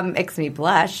makes me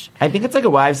blush. I think it's like a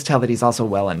wives' tale that he's also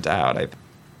well endowed.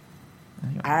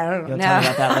 I don't know. You'll tell me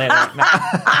about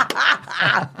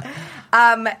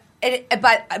that later.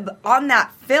 But on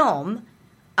that film,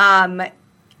 I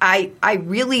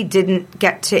really didn't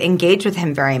get to engage with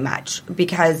him very much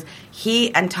because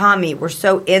he and Tommy were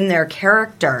so in their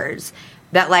characters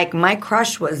that like my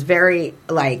crush was very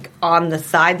like on the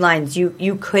sidelines.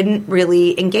 You couldn't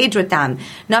really engage with them,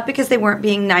 not because they weren't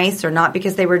being nice or not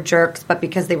because they were jerks, but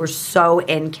because they were so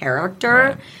in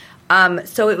character. Right.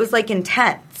 So it was like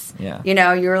intense. Yeah.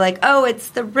 You were like, oh, it's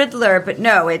the Riddler, but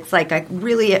no, it's like a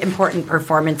really important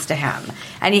performance to him.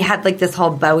 And he had like this whole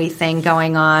Bowie thing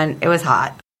going on. It was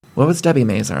hot. What was Debbie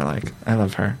Mazar like? I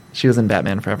love her. She was in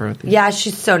Batman Forever with you. Yeah,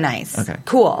 she's so nice. Okay.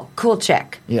 Cool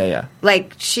chick. Yeah.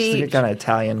 Like she's kind of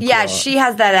Italian. Yeah, cool. she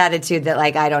has that attitude that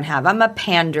like I don't have. I'm a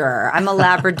panderer. I'm a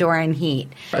Labrador in heat.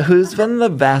 Who's been the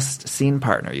best scene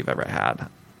partner you've ever had?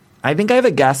 I think I have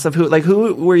a guess of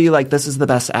who were you like, this is the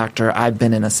best actor I've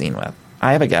been in a scene with?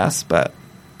 I have a guess, but...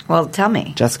 Well, tell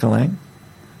me. Jessica Lange?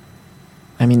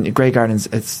 I mean, Grey Gardens,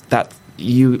 it's that,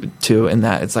 you too, in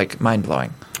that it's like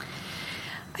mind-blowing.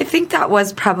 I think that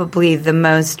was probably the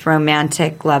most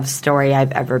romantic love story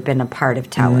I've ever been a part of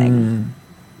telling.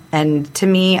 And to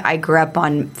me, I grew up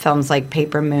on films like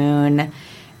Paper Moon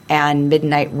and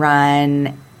Midnight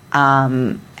Run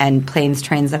and Planes,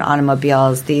 Trains, and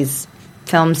Automobiles. These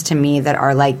films to me that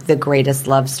are like the greatest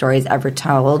love stories ever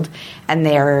told, and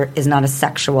there is not a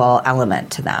sexual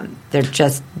element to them. They're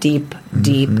just deep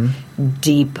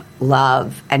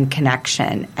love and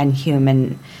connection and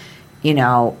human,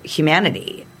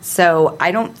 humanity. So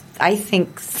I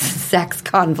think sex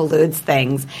convolutes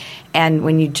things, and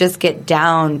when you just get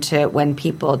down to when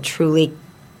people truly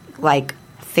like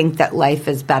think that life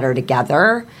is better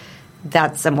together,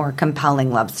 that's a more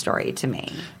compelling love story to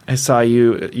me. I saw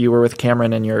you were with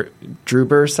Cameron in your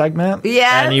Droober segment.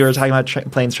 Yes. And you were talking about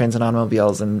Planes, Trains, and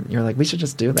Automobiles, and you're like, we should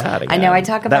just do that again. I know. I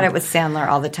talk about it with Sandler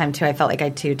all the time, too. I felt like I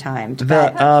two-timed.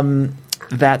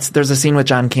 There's a scene with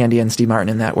John Candy and Steve Martin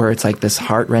in that where it's like this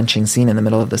heart-wrenching scene in the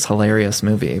middle of this hilarious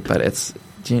movie, but it's at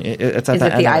Is the it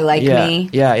end. the I Like Me?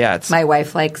 Yeah. It's My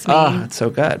Wife Likes Me. Oh, it's so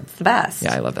good. It's the best.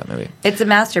 Yeah, I love that movie. It's a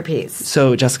masterpiece.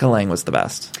 So Jessica Lange was the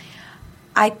best.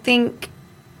 I think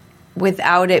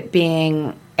without it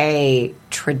being a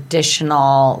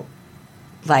traditional,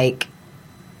 like,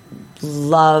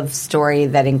 love story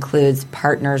that includes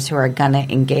partners who are going to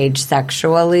engage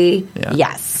sexually,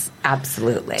 yes,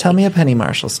 absolutely. Tell me a Penny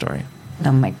Marshall story.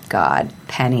 Oh, my God.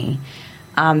 Penny's,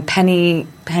 I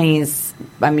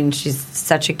mean, she's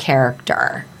such a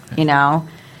character, And I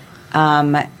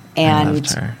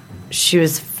loved her. she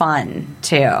was fun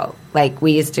too. Like,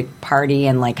 we used to party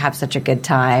and like have such a good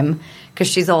time because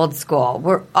she's old school.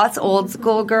 We're us old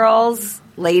school girls,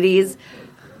 ladies.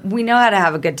 We know how to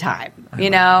have a good time. You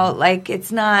know, like,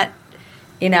 it's not.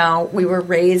 You know, we were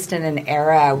raised in an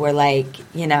era where, like,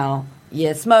 you know,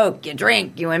 you smoke, you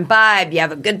drink, you imbibe, you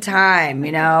have a good time,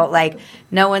 you know? Like,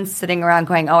 no one's sitting around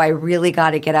going, oh, I really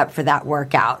got to get up for that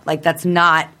workout. Like, that's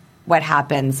not what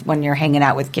happens when you're hanging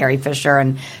out with Carrie Fisher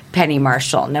and Penny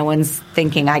Marshall. No one's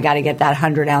thinking, I got to get that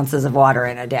 100 ounces of water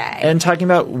in a day. And talking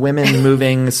about women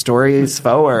moving stories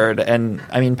forward, and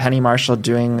I mean, Penny Marshall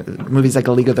doing movies like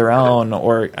A League of Their Own,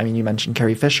 or, I mean, you mentioned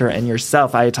Carrie Fisher and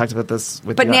yourself. I talked about this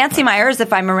with But you. Nancy Meyers,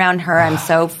 if I'm around her, I'm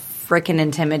so freaking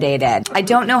intimidated. I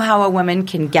don't know how a woman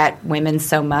can get women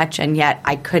so much, and yet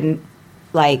I couldn't,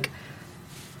 like...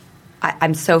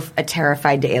 I'm so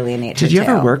terrified to alienate her, Did you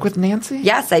too. ever work with Nancy?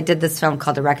 Yes, I did this film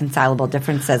called Irreconcilable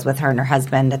Differences with her and her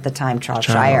husband at the time, Charles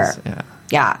Shire.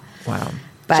 Yeah. Wow.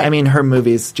 But, So, I mean, her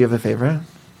movies, do you have a favorite?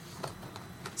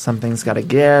 Something's Gotta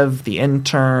Give, The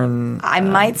Intern. I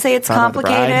might say it's Father of the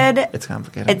Bride. complicated. It's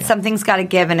complicated. It's Something's Gotta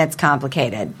Give, and it's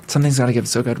complicated. Something's Gotta Give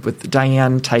so good with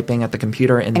Diane typing at the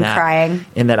computer in And that crying.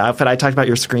 in that outfit. I talked about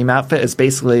your Scream outfit. It's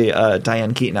basically a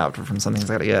Diane Keaton outfit from Something's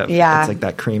Gotta Give. Yeah. It's like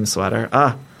that cream sweater.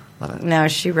 Love it. No,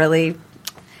 she really...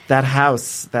 That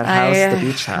house, the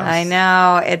beach house. I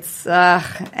know. It's...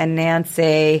 and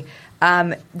Nancy...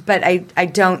 but I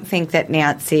don't think that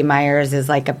Nancy Meyers is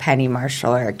like a Penny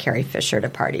Marshall or a Carrie Fisher to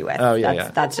party with. Oh, yeah,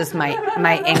 That's just my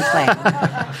inkling.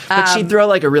 But she'd throw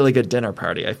like a really good dinner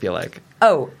party, I feel like.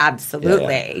 Oh,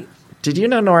 absolutely. Yeah. Did you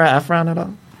know Nora Ephron at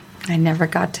all? I never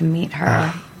got to meet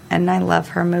her. And I love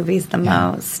her movies the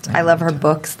most. I love her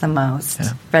books the most.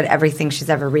 Yeah. Read everything she's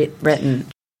ever written.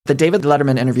 The David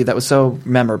Letterman interview that was so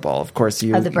memorable, of course,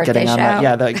 you the birthday getting on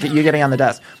show? you getting on the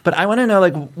desk. But I want to know,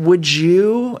 like, would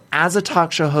you, as a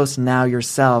talk show host now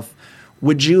yourself,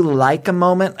 would you like a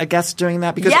moment, I guess, doing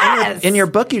that? Because Yes! in your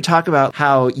book, you talk about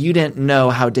how you didn't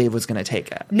know how Dave was going to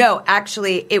take it. No,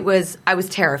 actually, I was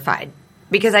terrified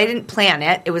because I didn't plan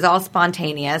it. It was all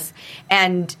spontaneous.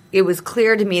 And it was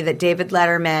clear to me that David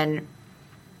Letterman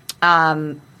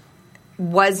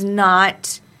was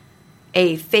not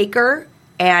a faker.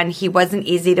 And he wasn't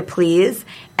easy to please.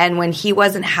 And when he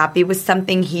wasn't happy with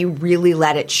something, he really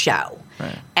let it show.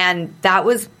 Right. And that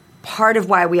was part of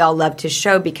why we all loved his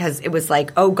show, because it was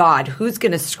like, oh, God, who's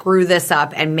going to screw this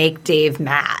up and make Dave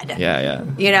mad? Yeah.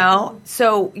 You know?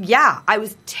 So, yeah, I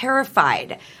was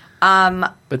terrified.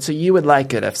 But so you would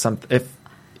like it if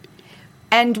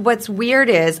And what's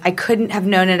weird is I couldn't have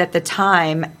known it at the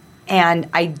time, and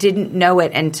I didn't know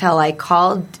it until I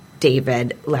called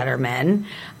David Letterman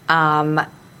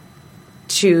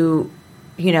to,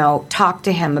 you know, talk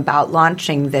to him about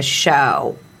launching this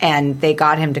show. And they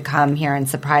got him to come here and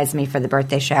surprise me for the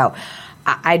birthday show.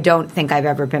 I don't think I've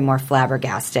ever been more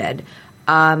flabbergasted.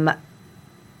 But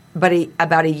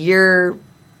about a year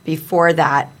before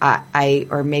that,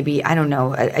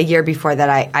 a year before that,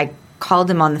 I called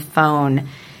him on the phone,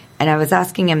 and I was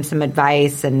asking him some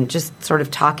advice and just sort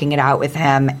of talking it out with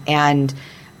him. And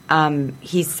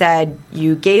he said,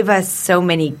 you gave us so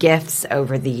many gifts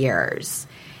over the years.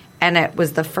 And it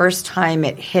was the first time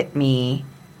it hit me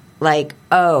like,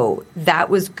 oh, that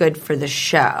was good for the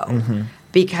show. Mm-hmm.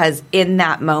 Because in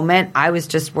that moment, I was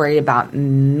just worried about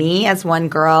me as one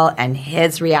girl and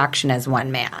his reaction as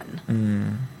one man.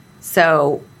 Mm.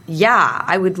 So, yeah,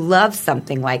 I would love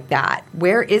something like that.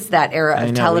 Where is that era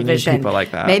of television? We need people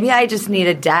like that. Maybe I just need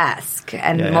a desk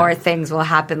and more things will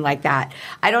happen like that.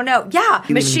 I don't know. Yeah,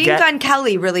 Machine Gun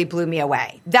Kelly really blew me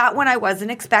away. That one I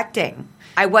wasn't expecting.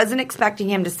 I wasn't expecting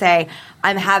him to say,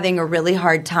 I'm having a really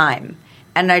hard time.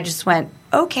 And I just went,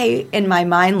 okay, in my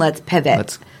mind, let's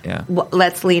pivot.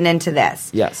 Let's lean into this.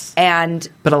 Yes.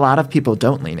 But a lot of people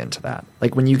don't lean into that.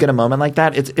 Like when you get a moment like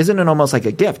that, isn't it almost like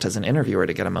a gift as an interviewer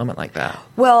to get a moment like that?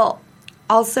 Well,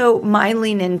 also my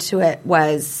lean into it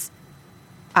was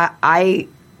I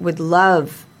would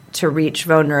love to reach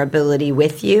vulnerability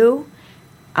with you.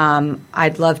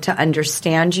 I'd love to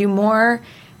understand you more.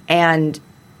 And,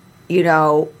 you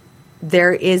know,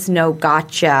 there is no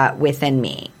gotcha within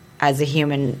me as a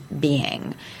human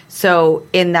being. So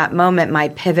in that moment, my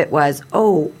pivot was,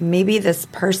 oh, maybe this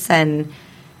person,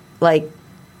 like,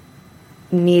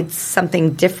 needs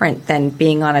something different than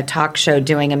being on a talk show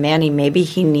doing a Manny. Maybe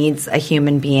he needs a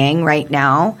human being right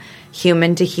now,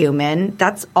 human to human.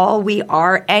 That's all we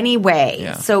are anyway.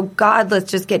 Yeah. So, God,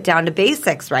 let's just get down to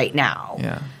basics right now.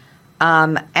 Yeah.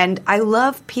 And I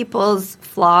love people's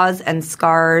flaws and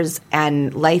scars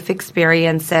and life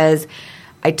experiences.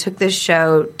 I took this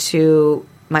show to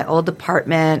my old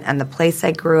apartment and the place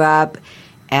I grew up,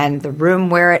 and the room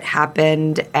where it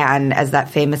happened, and as that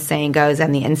famous saying goes,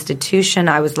 and the institution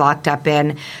I was locked up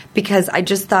in, because I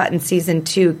just thought in season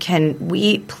 2, can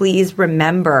we please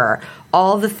remember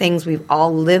all the things we've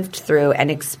all lived through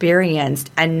and experienced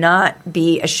and not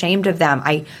be ashamed of them?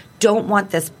 I don't want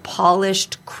this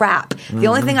polished crap. The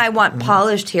only thing I want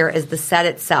polished here is the set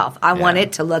itself. I want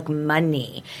it to look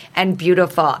money and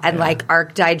beautiful and like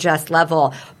Arc Digest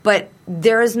level. But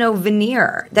there is no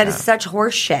veneer. That is such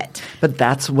horse shit. But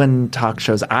that's when talk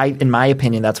shows, in my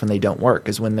opinion, that's when they don't work,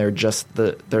 is when they're just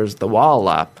there's the wall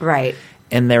up. Right.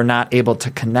 And they're not able to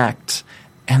connect.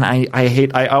 And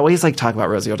I always talk about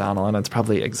Rosie O'Donnell, and it's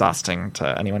probably exhausting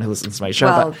to anyone who listens to my show.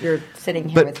 Well, you're sitting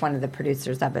here with one of the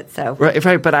producers of it, so. Right.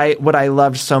 But what I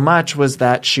loved so much was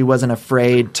that she wasn't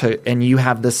afraid to, and you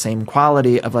have the same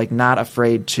quality of not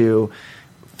afraid to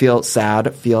feel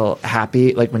sad, feel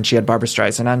happy. Like when she had Barbra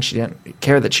Streisand on, she didn't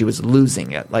care that she was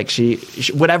losing it. Like she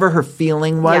whatever her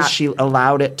feeling was, she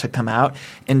allowed it to come out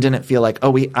and didn't feel like,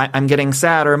 I'm getting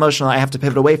sad or emotional, I have to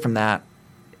pivot away from that.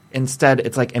 Instead,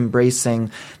 it's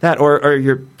embracing that. Or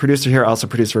your producer here also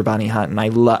produced for Bonnie Hunt, and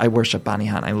I worship Bonnie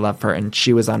Hunt. I love her, and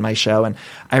she was on my show, and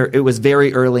it was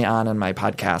very early on in my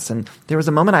podcast, and there was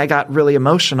a moment I got really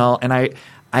emotional, and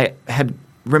I had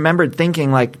remembered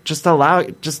thinking just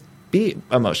be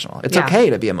emotional. It's okay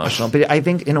to be emotional, but I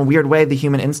think in a weird way the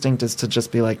human instinct is to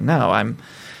just be no, I'm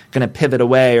going to pivot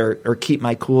away or keep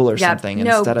my cool or something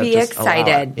instead of just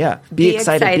excited. Be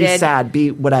excited, be sad,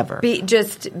 be whatever.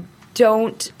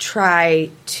 Don't try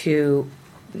to,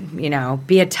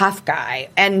 be a tough guy,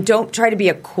 and don't try to be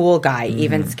a cool guy,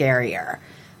 even scarier.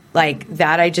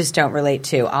 That I just don't relate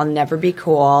to. I'll never be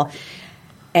cool,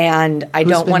 and I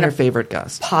don't want your favorite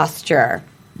guest? Posture.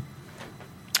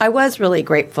 I was really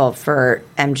grateful for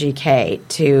MGK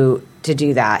to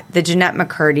do that. The Jeanette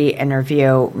McCurdy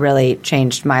interview really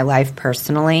changed my life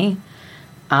personally.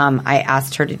 I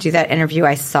asked her to do that interview.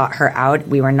 I sought her out.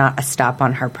 We were not a stop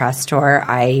on her press tour.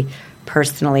 I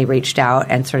personally reached out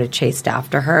and sort of chased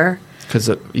after her. Because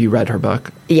you read her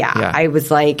book? Yeah. I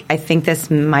was I think this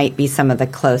might be some of the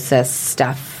closest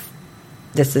stuff.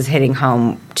 This is hitting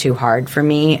home too hard for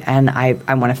me, and I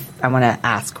want to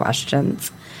ask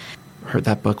questions. Heard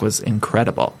that book was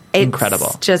incredible.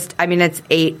 It's just, it's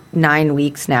 8-9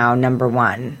 weeks now,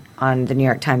 #1. On the New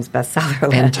York Times bestseller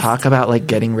list. And talk about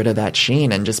getting rid of that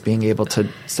sheen and just being able to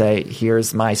say,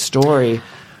 here's my story.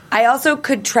 I also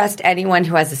could trust anyone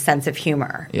who has a sense of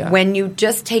humor. Yeah. When you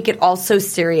just take it all so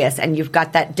serious and you've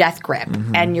got that death grip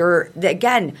and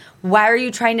again, why are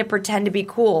you trying to pretend to be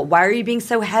cool? Why are you being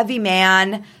so heavy,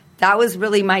 man? That was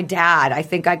really my dad. I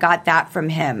think I got that from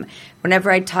him.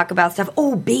 Whenever I talk about stuff,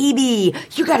 oh, baby,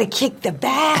 you got to kick the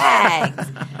bags.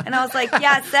 And I was like,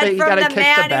 yeah, said from the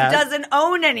man who doesn't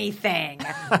own anything.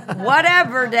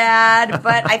 Whatever, Dad.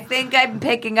 But I think I'm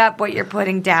picking up what you're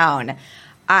putting down.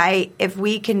 If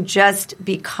we can just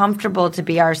be comfortable to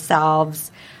be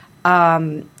ourselves.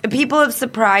 People have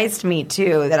surprised me,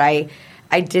 too, that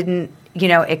I didn't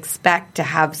expect to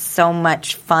have so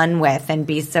much fun with and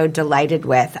be so delighted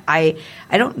with. I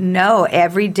don't know.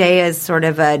 Every day is sort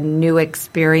of a new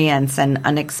experience and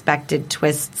unexpected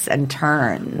twists and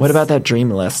turns. What about that dream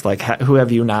list? Who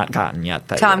have you not gotten yet?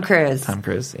 Tom Cruise. Tom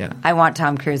Cruise, yeah. I want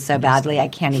Tom Cruise so badly. I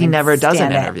can't even He never does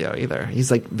an stand interview either.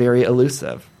 He's very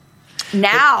elusive.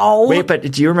 Now. Wait,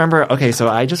 but do you remember? Okay, so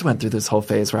I just went through this whole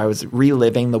phase where I was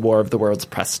reliving the War of the Worlds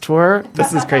press tour.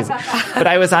 This is crazy. But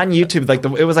I was on YouTube,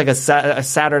 it was a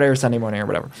Saturday or Sunday morning or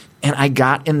whatever. And I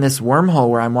got in this wormhole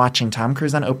where I'm watching Tom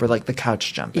Cruise on Oprah, the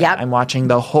couch jumping. Yep. I'm watching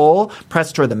the whole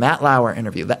press tour, the Matt Lauer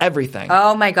interview, the everything.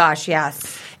 Oh my gosh,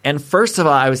 yes. And first of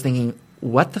all, I was thinking,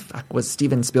 what the fuck was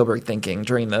Steven Spielberg thinking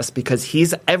during this?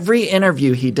 Because every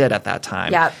interview he did at that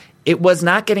time. Yep. It was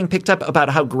not getting picked up about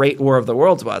how great War of the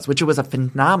Worlds was, which was a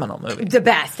phenomenal movie. The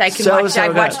best. I can watch it.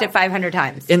 I've watched it 500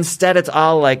 times. Instead, it's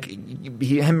all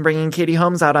him bringing Katie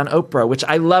Holmes out on Oprah, which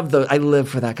I love. I live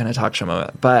for that kind of talk show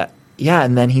moment. But yeah,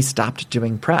 and then he stopped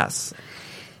doing press.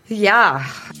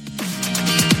 Yeah.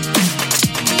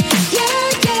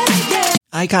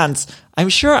 Icons, I'm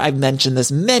sure I've mentioned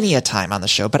this many a time on the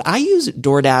show, but I use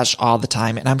DoorDash all the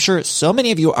time, and I'm sure so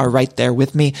many of you are right there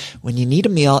with me. When you need a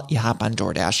meal, you hop on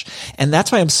DoorDash. And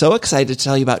that's why I'm so excited to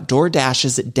tell you about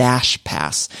DoorDash's Dash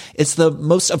Pass. It's the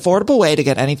most affordable way to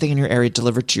get anything in your area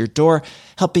delivered to your door,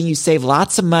 helping you save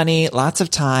lots of money, lots of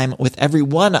time with every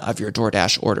one of your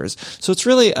DoorDash orders. So it's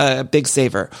really a big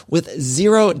saver with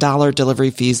 $0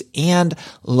 delivery fees and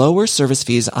lower service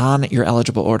fees on your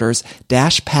eligible orders.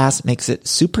 Dash Pass makes it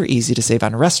super easy to save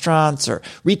on restaurants or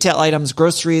retail items,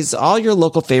 groceries, all your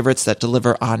local favorites that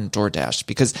deliver on DoorDash.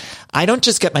 Because I don't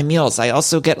just get my meals, I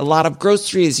also get a lot of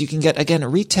groceries. You can get, again,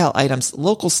 retail items,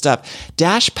 local stuff.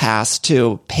 Dash Pass,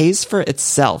 too, pays for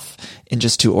itself in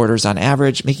just 2 orders on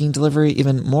average, making delivery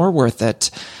even more worth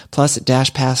it. Plus,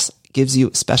 Dash Pass gives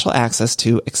you special access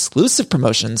to exclusive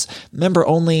promotions,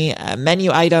 member-only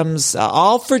menu items,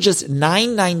 all for just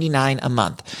 $9.99 a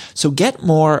month. So get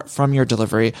more from your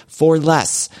delivery for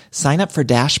less. Sign up for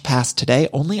Dash Pass today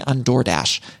only on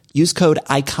DoorDash. Use code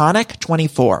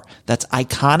ICONIC24. That's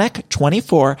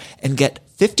ICONIC24 and get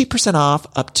 50% off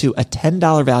up to a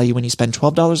 $10 value when you spend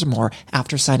 $12 or more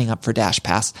after signing up for Dash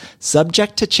Pass.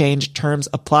 Subject to change. Terms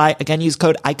apply. Again, use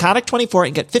code ICONIC24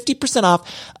 and get 50%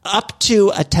 off up to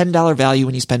a $10 value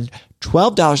when you spend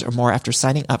 $12 or more after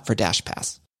signing up for Dash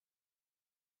Pass.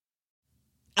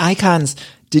 Icons,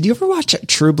 did you ever watch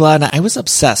True Blood? I was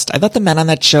obsessed. I thought the men on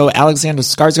that show, Alexander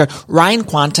Skarsgård, Ryan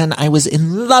Kwanten, I was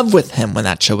in love with him when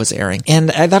that show was airing.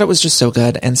 And I thought it was just so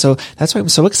good. And so that's why I'm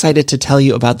so excited to tell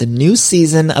you about the new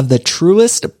season of the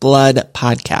Truest Blood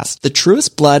podcast. The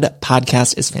Truest Blood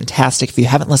podcast is fantastic. If you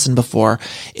haven't listened before,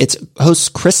 it's hosts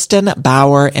Kristen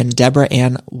Bauer and Deborah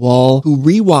Ann Woll, who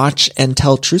rewatch and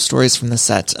tell true stories from the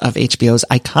set of HBO's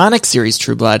iconic series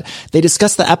True Blood. They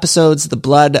discuss the episodes, the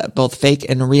blood, both fake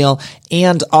and real,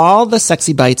 and all the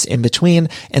sexy bites in between.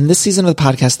 And this season of the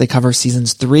podcast, they cover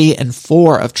seasons 3 and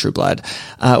 4 of True Blood,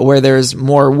 where there's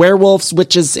more werewolves,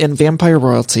 witches, and vampire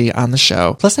royalty on the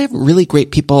show. Plus, they have really great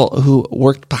people who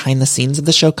worked behind the scenes of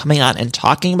the show coming on and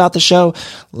talking about the show.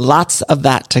 Lots of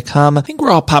that to come. I think we're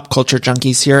all pop culture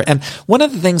junkies here. And one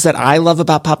of the things that I love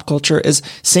about pop culture is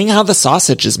seeing how the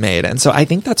sausage is made. And so I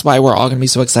think that's why we're all going to be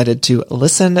so excited to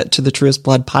listen to the Truest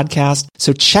Blood podcast.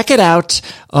 So check it out.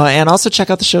 And also check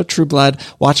out the show True Blood.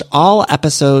 Watch all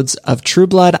episodes of True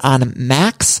Blood on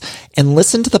Max and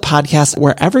listen to the podcast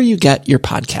wherever you get your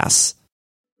podcasts.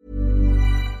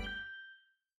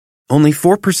 Only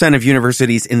 4% of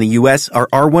universities in the U.S. are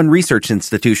R1 research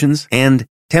institutions, and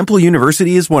Temple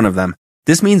University is one of them.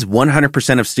 This means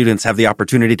 100% of students have the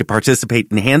opportunity to participate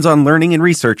in hands-on learning and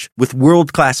research with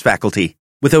world-class faculty.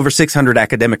 With over 600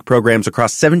 academic programs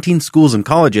across 17 schools and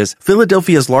colleges,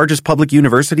 Philadelphia's largest public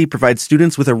university provides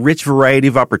students with a rich variety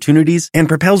of opportunities and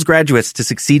propels graduates to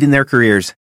succeed in their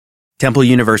careers. Temple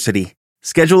University.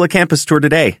 Schedule a campus tour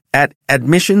today at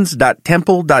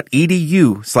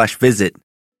admissions.temple.edu/visit.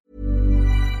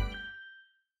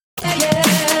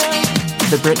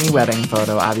 The Britney wedding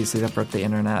photo, obviously, that broke the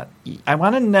internet. I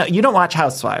want to know, you don't watch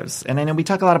Housewives, and I know we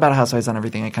talk a lot about Housewives on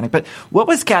Everything Iconic, but what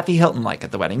was Kathy Hilton like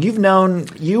at the wedding?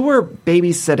 You were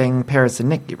babysitting Paris and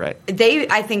Nikki, right? They,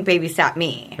 I think, babysat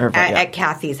me at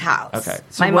Kathy's house. Okay.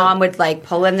 So my mom would,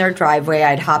 pull in their driveway,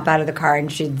 I'd hop out of the car,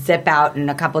 and she'd zip out, and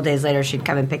a couple days later, she'd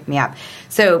come and pick me up.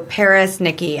 So Paris,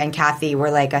 Nikki, and Kathy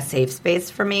were like a safe space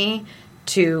for me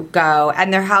to go,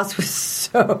 and their house was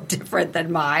so different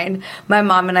than mine. My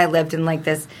mom and I lived in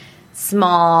this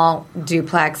small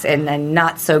duplex in a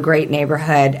not so great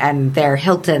neighborhood, and they're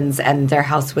Hiltons, and their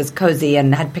house was cozy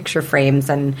and had picture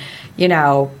frames and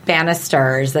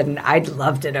banisters, and I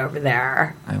loved it over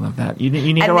there. I love that. You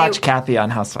need to watch Kathy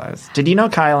on Housewives. Did you know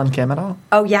Kyle and Kim at all?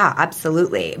 Oh yeah,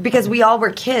 absolutely, because we all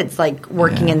were kids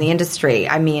working in the industry.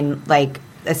 I mean,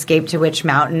 Escape to Witch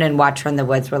Mountain and Watch from the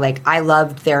Woods were I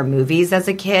loved their movies as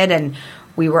a kid, and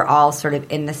we were all sort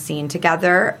of in the scene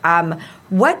together.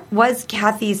 What was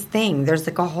Kathy's thing? There's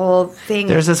a whole thing.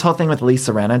 There's this whole thing with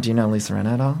Lisa Rinna. Do you know Lisa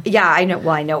Rinna at all? Yeah, I know.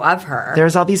 Well, I know of her.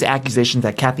 There's all these accusations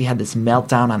that Kathy had this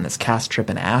meltdown on this cast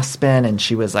trip in Aspen, and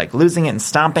she was losing it and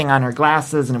stomping on her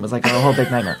glasses, and it was a whole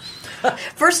big nightmare.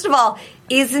 First of all,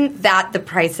 isn't that the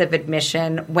price of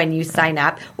admission when you sign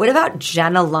up? What about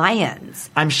Jenna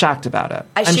Lyons? I'm shocked about it.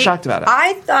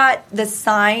 I thought the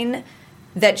sign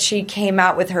that she came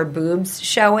out with her boobs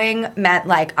showing meant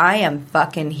I am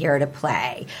fucking here to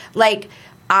play.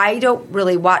 I don't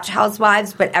really watch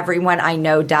Housewives, but everyone I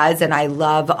know does, and I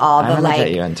love all I'm gonna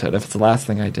get you into it if it's the last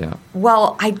thing I do.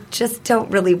 Well, I just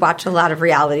don't really watch a lot of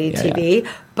reality TV,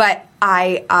 but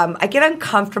I get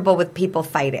uncomfortable with people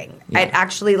fighting. Yeah. It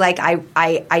actually,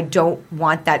 I don't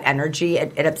want that energy.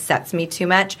 It upsets me too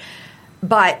much.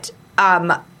 But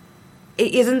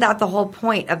isn't that the whole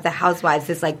point of the Housewives?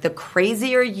 Is the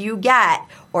crazier you get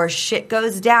or shit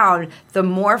goes down, the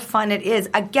more fun it is.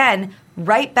 Again,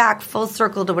 right back full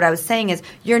circle to what I was saying is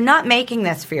you're not making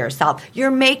this for yourself. You're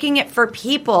making it for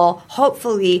people,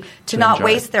 hopefully, to not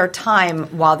waste their time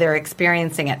while they're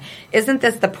experiencing it. Isn't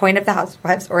this the point of the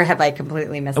Housewives, or have I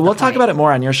completely missed We'll talk about it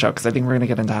more on your show, because I think we're going to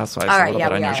get into Housewives a little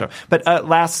bit on your show. But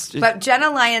But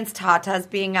Jenna Lyons' tatas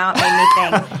being out made me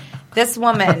think, This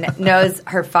woman knows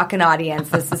her fucking audience.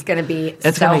 This is going to be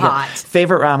It's so gonna be good. hot.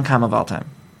 Favorite rom-com of all time?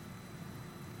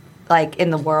 Like in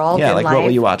the world, Yeah, in like life. what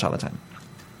will you watch all the time?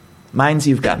 Mine's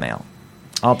You've Got Mail.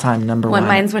 All-time number one.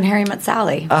 Mine's When Harry Met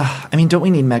Sally. I mean, don't we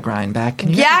need Meg Ryan back? Can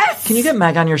you Yes! Can you get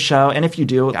Meg on your show? And if you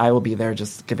do, I will be there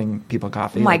just giving people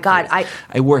coffee. Oh my God,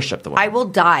 I worship the woman. I will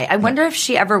die. I wonder if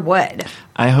she ever would.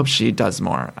 I hope she does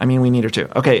more. I mean, we need her too.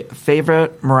 Okay,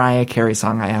 favorite Mariah Carey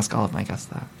song? I ask all of my guests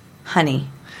that. Honey.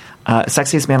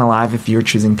 Sexiest Man Alive, if you're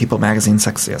choosing People Magazine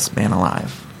Sexiest Man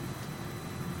Alive.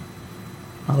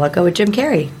 Well, I'll go with Jim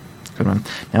Carrey. Good one.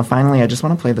 Now, finally, I just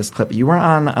want to play this clip. You were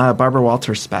on Barbara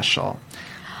Walters' special,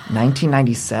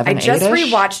 1997. I just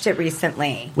 8-ish? rewatched it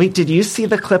recently. Wait, did you see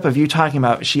the clip of you talking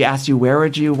about, she asked you, where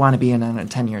would you want to be in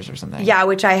 10 years or something? Yeah,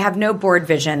 which I have no board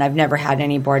vision. I've never had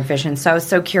any board vision, so I was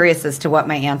so curious as to what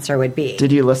my answer would be.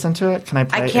 Did you listen to it? Can I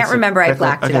play I it? can't It's a remember. I quick-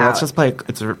 blacked it okay, let's out. just play it.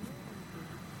 It's a...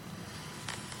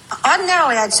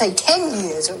 Ordinarily, I'd say 10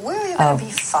 years, but where are you going to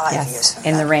be 5 years Yes, from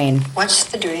in the now? rain. What's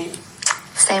the dream?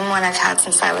 Same one I've had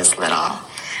since I was little.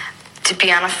 To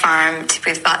be on a farm, to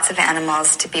be with lots of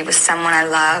animals, to be with someone I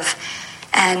love.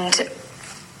 And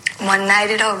one night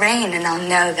it'll rain and I'll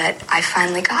know that I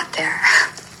finally got there.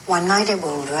 One night it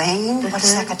will rain?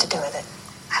 What's that got to do with it?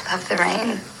 I love the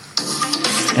rain.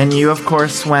 And you, of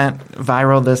course, went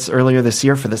viral earlier this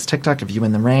year for this TikTok of you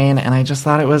in the rain, and I just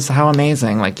thought it was how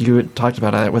amazing. Like, you had talked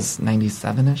about it. It was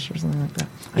 97-ish or something like that.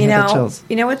 I had the chills.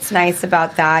 You know what's nice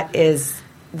about that is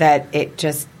that it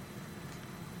just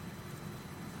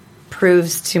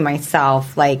proves to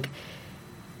myself, like,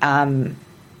 that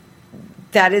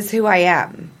is who I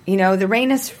am. You know, the rain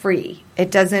is free.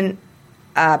 It doesn't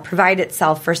provide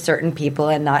itself for certain people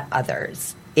and not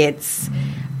others. It's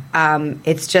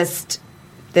just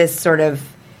this sort of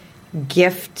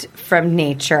gift from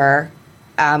nature.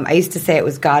 I used to say it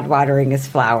was God watering his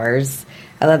flowers.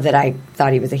 I love that I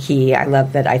thought he was a he. I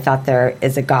love that I thought there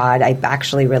is a God. I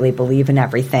actually really believe in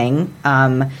everything.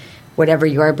 Whatever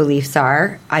your beliefs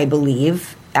are, I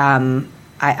believe.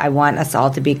 I want us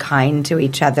all to be kind to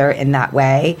each other in that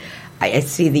way. I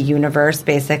see the universe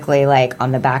basically like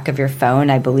on the back of your phone.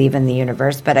 I believe in the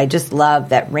universe, but I just love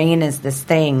that rain is this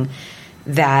thing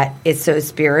that is so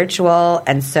spiritual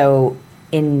and so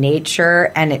in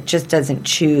nature, and it just doesn't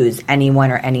choose anyone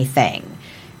or anything.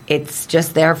 It's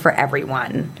just there for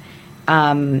everyone.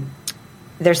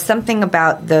 There's something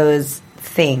about those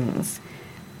things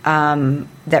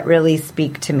that really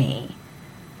speak to me.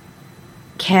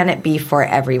 Can it be for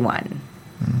everyone?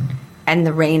 Mm. And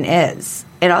the rain is.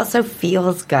 It also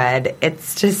feels good.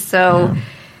 It's just so... Yeah.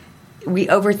 We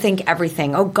overthink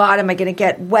everything. Oh, God, am I going to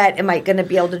get wet? Am I going to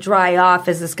be able to dry off?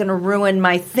 Is this going to ruin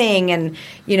my thing? And,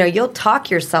 you know, you'll talk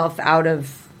yourself out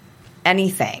of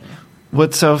anything.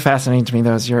 What's so fascinating to me,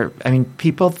 though, is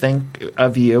people think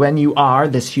of you, and you are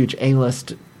this huge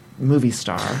A-list movie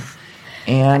star.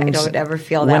 And I don't ever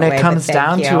feel that way, when it comes but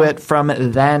down thank to you. it, from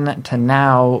then to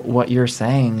now, what you're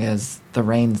saying is the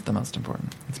rain's the most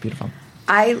important. It's beautiful.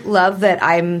 I love that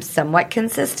I'm somewhat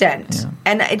consistent. Yeah.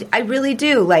 And I really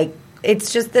do. Like,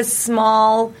 it's just this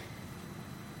small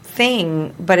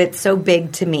thing, but it's so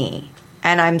big to me.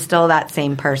 And I'm still that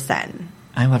same person.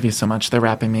 I love you so much. They're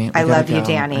wrapping me. I love you,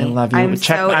 Danny. I love you. I'm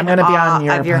I'm going to be on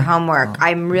of your homework.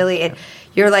 I'm really...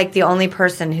 You're like the only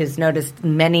person who's noticed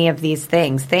many of these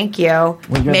things. Thank you.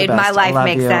 Well, made my life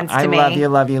make sense to me. I love you,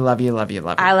 love you, love you, love you,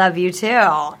 love you. I love you, too.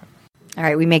 All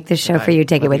right, we make this show for you.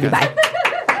 Take it with you. Bye.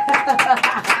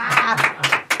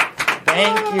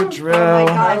 Thank you, Drew. Oh,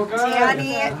 my God,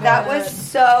 Danny. That was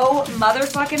so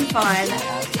motherfucking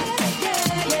fun.